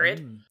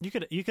 Jared?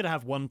 You could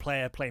have one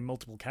player play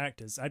multiple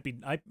characters. I'd be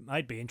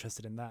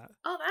interested in that.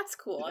 Oh, that's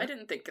cool. I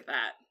didn't think of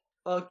that.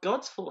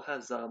 Godsfall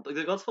has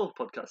the Godsfall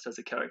podcast has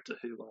a character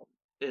who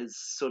is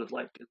sort of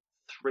like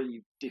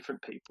 3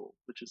 different people,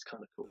 which is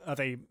kind of cool.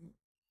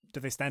 Do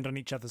they stand on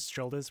each other's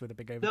shoulders with a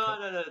big overcoat?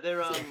 No.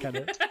 They're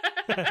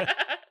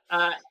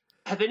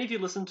have any of you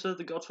listened to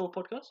the Godsfall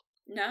podcast?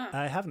 No,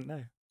 I haven't.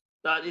 No.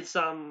 It's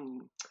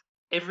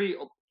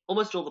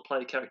almost all the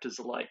player characters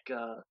are like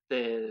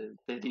they're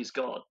these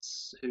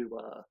gods who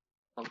oh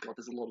god,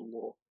 there's a lot of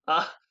lore.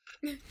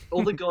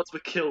 All the gods were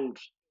killed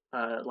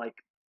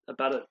like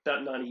about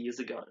 90 years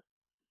ago,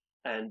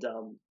 and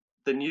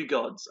the new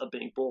gods are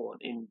being born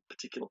in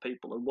particular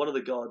people, and one of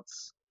the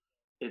gods,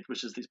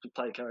 which is these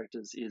player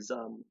characters, is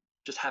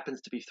just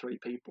happens to be 3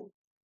 people,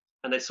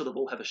 and they sort of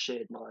all have a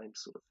shared mind,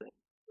 sort of thing.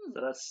 So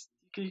that's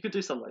you could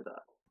do something like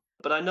that.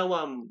 But I know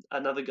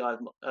another guy,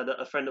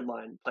 a friend of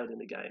mine, played in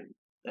the game,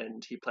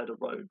 and he played a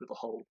rogue with a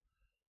whole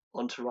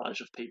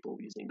entourage of people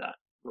using that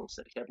rule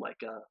set. He had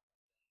like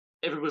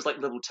everyone was like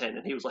level 10,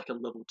 and he was like a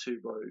level 2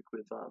 rogue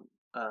with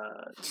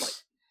like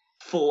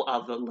 4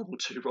 other level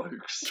 2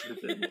 rogues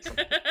with him. Or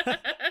something.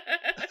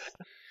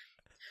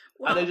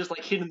 And they just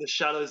like hid in the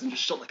shadows and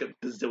just shot like a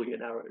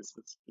bazillion arrows.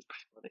 It's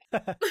pretty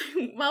funny.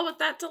 Well, with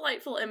that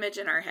delightful image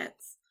in our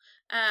heads,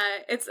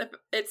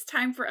 it's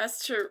time for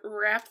us to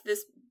wrap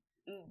this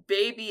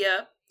baby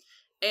up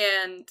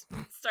and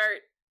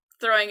start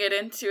throwing it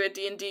into a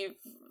D&D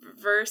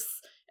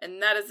verse, and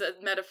that is a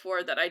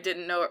metaphor that I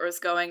didn't know it was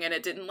going, and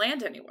it didn't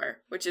land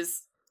anywhere, which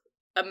is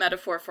a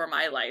metaphor for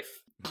my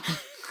life.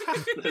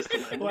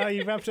 Wow,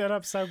 you wrapped that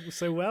up so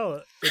well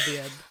at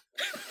the end.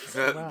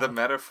 The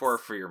metaphor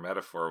for your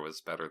metaphor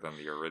was better than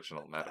the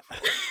original metaphor.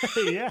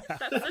 Yeah.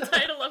 That's the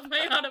title of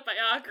my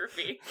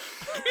autobiography.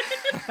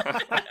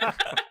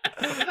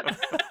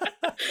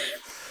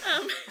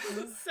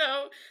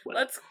 So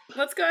let's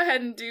go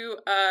ahead and do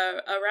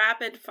a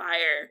rapid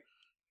fire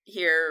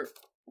here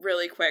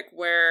really quick,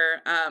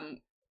 where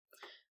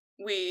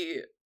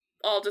we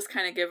all just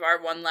kind of give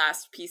our one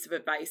last piece of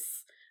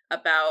advice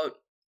about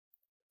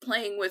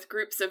playing with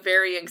groups of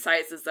varying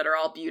sizes that are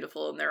all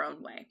beautiful in their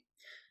own way.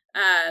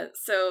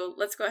 So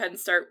let's go ahead and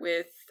start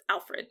with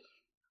Alfred.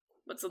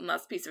 What's the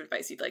last piece of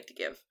advice you'd like to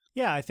give?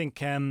 Yeah, I think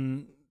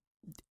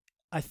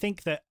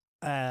that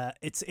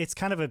it's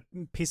kind of a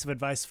piece of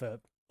advice for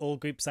all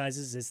group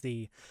sizes, is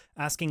the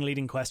asking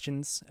leading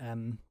questions.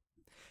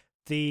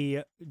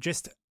 The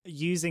just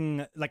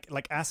using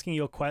like asking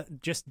your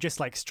just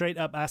like straight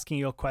up asking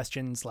your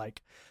questions,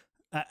 like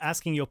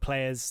asking your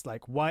players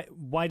like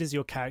why does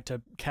your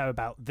character care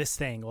about this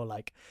thing, or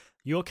like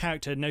your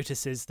character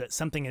notices that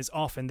something is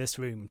off in this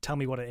room, tell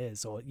me what it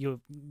is, or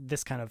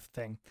this kind of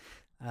thing.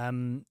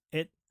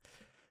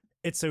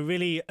 It's a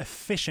really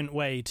efficient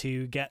way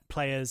to get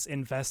players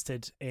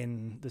invested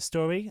in the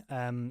story.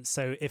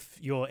 So if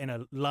you're in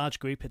a large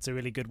group, it's a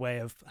really good way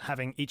of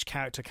having each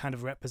character kind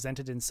of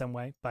represented in some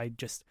way by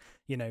just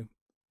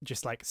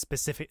like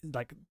specific,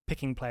 like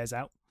picking players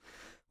out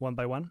one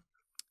by one.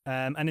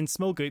 And in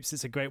small groups,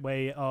 it's a great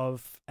way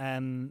of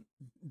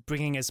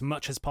bringing as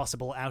much as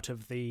possible out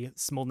of the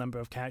small number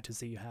of characters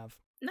that you have.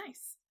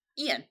 Nice.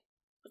 Ian,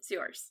 what's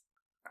yours?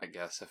 I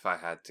guess if I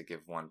had to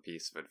give one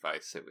piece of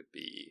advice, it would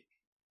be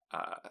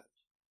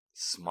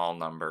small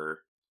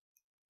number,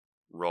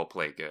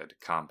 roleplay good,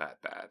 combat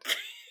bad.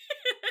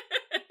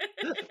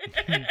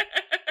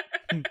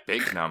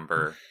 Big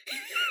number,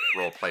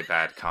 roleplay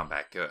bad,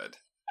 combat good.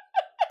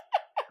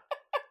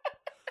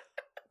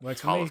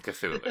 Works for Call me. of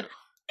Cthulhu.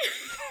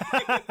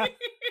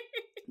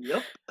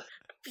 Yep.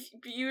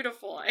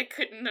 Beautiful. I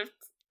couldn't have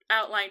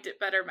outlined it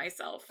better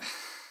myself.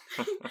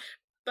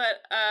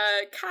 But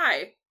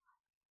Kai,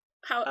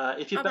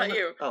 If you're how about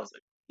you?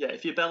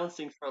 If you're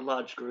balancing for a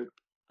large group,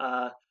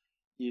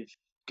 you've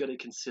got to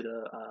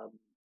consider.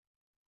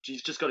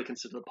 You've just got to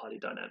consider the party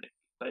dynamic.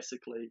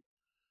 Basically,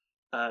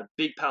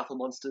 big powerful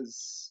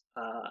monsters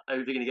are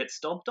either going to get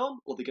stomped on,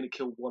 or they're going to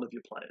kill one of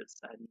your players,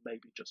 and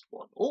maybe just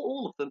one, or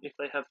all of them if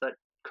they have that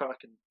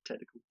Kraken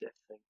tentacle death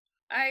thing.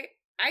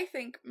 I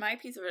think my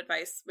piece of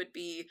advice would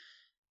be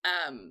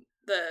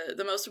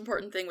the most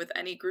important thing with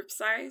any group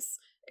size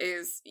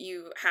is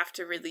you have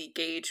to really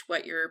gauge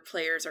what your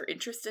players are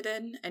interested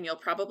in, and you'll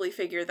probably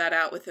figure that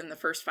out within the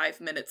first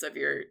 5 minutes of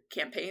your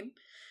campaign.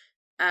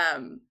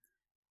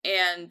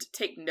 And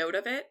take note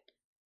of it,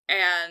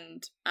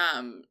 and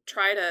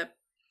try to,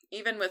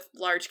 even with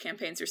large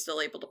campaigns, you're still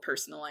able to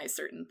personalize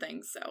certain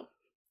things. So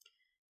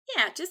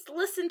yeah, just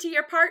listen to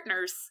your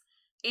partners,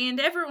 and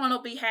everyone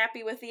will be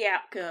happy with the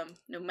outcome,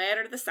 no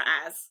matter the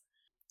size.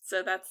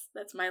 So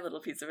that's my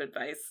little piece of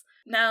advice.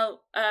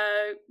 Now,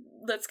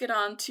 let's get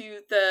on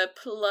to the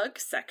plug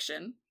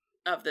section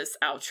of this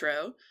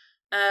outro.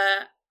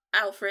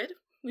 Alfred,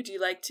 would you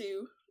like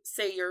to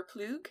say your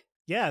plug?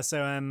 Yeah, so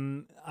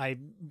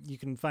you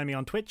can find me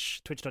on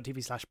Twitch,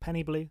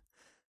 twitch.tv/pennyblue.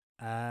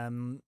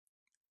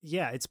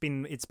 Yeah, it's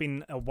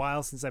been a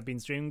while since I've been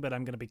streaming, but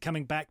I'm going to be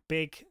coming back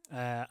big.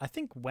 I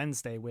think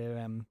Wednesday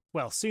we're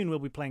soon we'll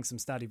be playing some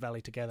Stardew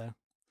Valley together.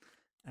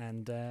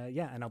 And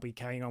and I'll be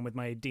carrying on with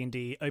my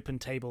D&D open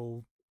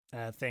table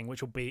thing,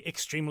 which will be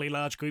extremely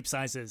large group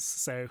sizes.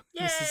 So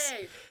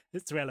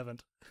it's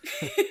relevant.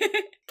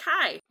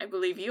 Kai, I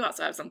believe you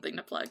also have something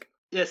to plug.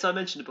 Yeah, so I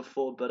mentioned it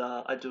before, but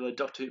I do a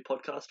Doctor Who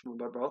podcast with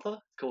my brother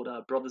called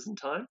Brothers in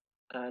Time,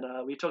 and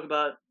we talk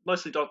about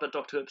mostly Doctor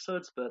Who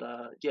episodes, but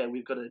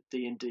we've got a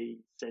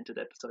D&D centered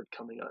episode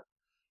coming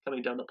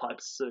down the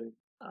pipe soon.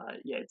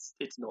 It's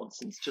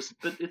nonsense,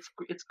 but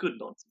it's good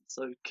nonsense,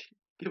 so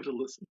give it a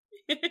listen.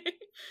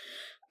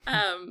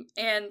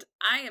 And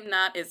I am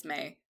not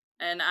Ismay,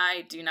 and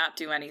I do not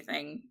do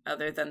anything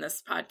other than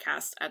this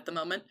podcast at the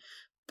moment,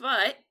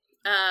 but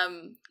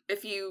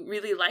if you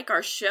really like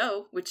our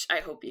show, which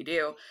I hope you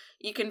do,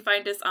 you can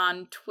find us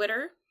on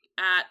Twitter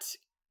at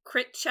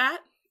CritChat,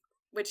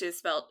 which is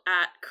spelled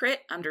at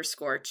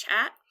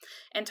crit_chat,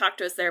 and talk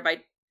to us there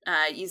by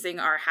using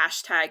our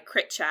hashtag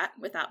CritChat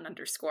without an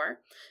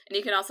underscore. And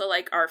you can also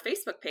like our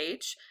Facebook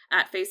page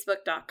at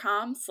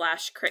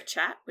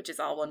facebook.com/CritChat, which is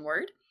all one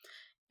word,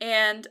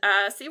 and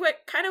see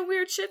what kind of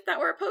weird shit that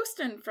we're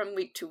posting from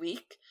week to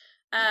week.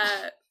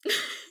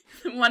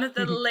 One of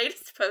the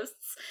latest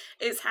posts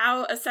is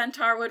how a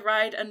centaur would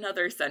ride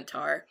another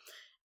centaur,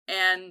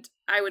 and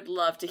I would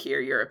love to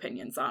hear your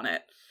opinions on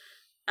it.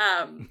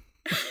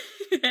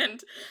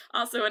 And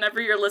also, whenever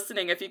you're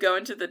listening, if you go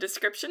into the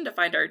description to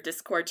find our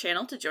Discord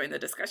channel to join the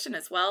discussion,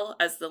 as well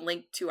as the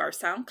link to our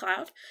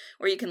SoundCloud,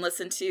 where you can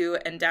listen to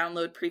and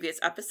download previous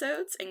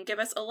episodes and give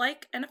us a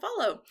like and a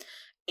follow.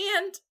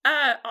 And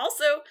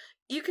also,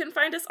 you can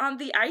find us on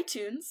the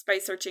iTunes by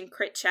searching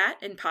Crit Chat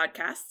in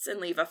podcasts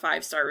and leave a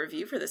 5-star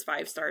review for this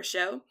 5-star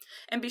show.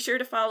 And be sure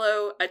to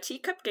follow a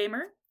Teacup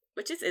Gamer,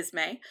 which is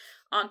Ismay,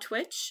 on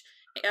Twitch,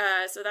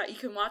 so that you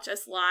can watch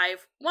us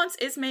live once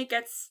Ismay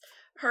gets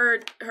her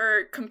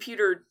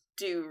computer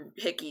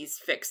doohickeys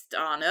fixed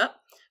on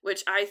up,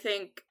 which I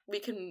think we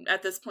can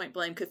at this point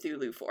blame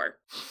Cthulhu for.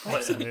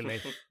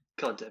 Absolutely.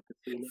 Contact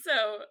Cthulhu.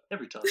 So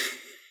every time.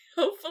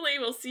 Hopefully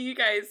we'll see you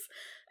guys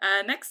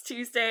next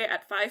Tuesday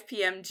at 5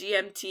 p.m.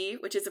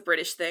 GMT, which is a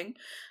British thing.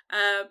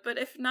 But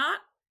if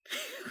not,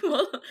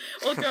 we'll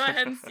go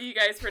ahead and see you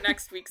guys for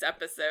next week's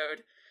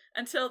episode.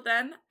 Until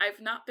then,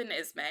 I've not been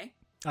Ismay.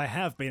 I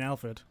have been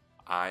Alfred.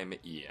 I'm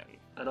Ian.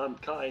 And I'm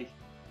Kai.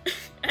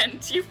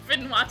 And you've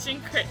been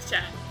watching Crit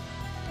Chat.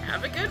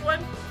 Have a good one.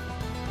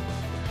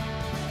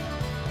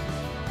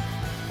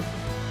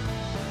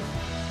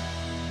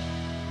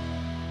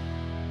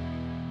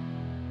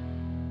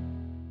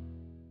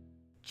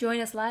 Join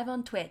us live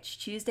on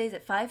Twitch, Tuesdays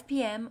at 5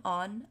 p.m.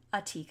 on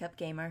A Teacup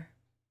Gamer.